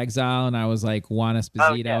performed at Exile, and I was like Juan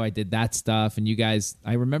Esposito. Oh, yeah. I did that stuff, and you guys.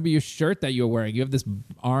 I remember your shirt that you were wearing. You have this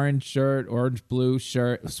orange blue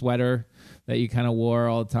sweater that you kind of wore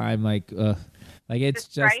all the time. It's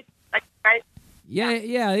just right.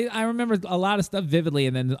 Yeah. I remember a lot of stuff vividly,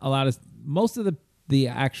 and then most of the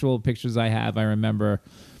actual pictures I have, I remember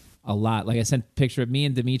a lot. Like I sent a picture of me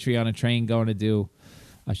and Dimitri on a train going to do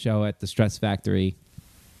a show at the Stress Factory.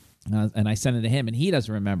 And I sent it to him, and he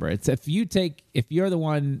doesn't remember. It's if you're the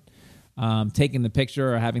one taking the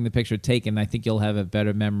picture or having the picture taken, I think you'll have a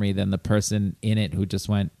better memory than the person in it who just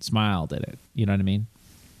smiled at it. You know what I mean?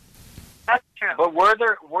 That's true. But were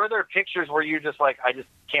there pictures where you just like, I just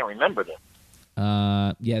can't remember this?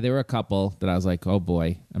 Yeah, there were a couple that I was like, oh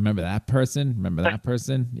boy, I remember that person. Remember that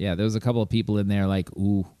person? Yeah, there was a couple of people in there like,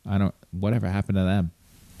 ooh, whatever happened to them?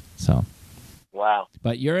 So, wow.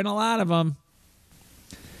 But you're in a lot of them.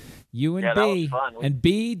 You and yeah, B, that was fun. And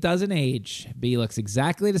B doesn't age. B looks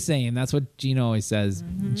exactly the same. That's what Gina always says.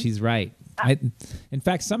 Mm-hmm. She's right. In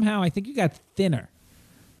fact, somehow I think you got thinner.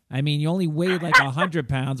 I mean, you only weighed like 100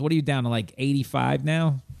 pounds. What are you down to, like 85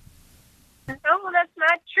 now? No, that's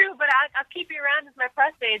not true, but I'll keep you around as my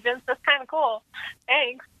press agent. That's kind of cool.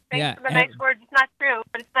 Thanks for the nice words. It's not true,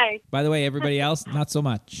 but it's nice. By the way, everybody else, not so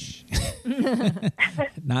much.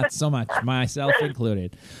 Not so much, myself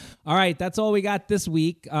included. All right, that's all we got this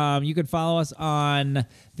week. You can follow us on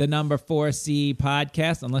the Number 4C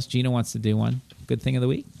podcast, unless Gina wants to do one. Good thing of the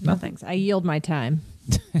week? No, thanks. I yield my time.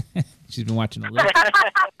 She's been watching a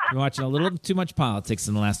little too much politics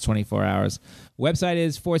in the last 24 hours. Website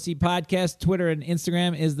is 4C Podcast. Twitter and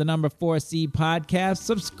Instagram is the Number 4C Podcast.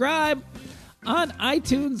 Subscribe on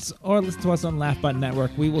iTunes or listen to us on Laugh Button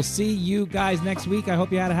Network. We will see you guys next week. I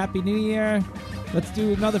hope you had a Happy New Year. Let's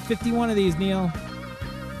do another 51 of these, Neil.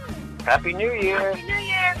 Happy New Year. Happy New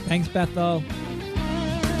Year. Thanks, Bethel.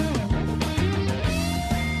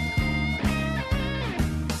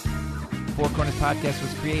 Four Corners Podcast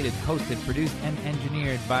was created, hosted, produced, and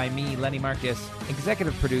engineered by me, Lenny Marcus.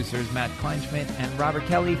 Executive producers Matt Kleinschmidt and Robert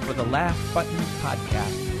Kelly for the Laugh Button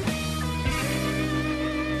Podcast.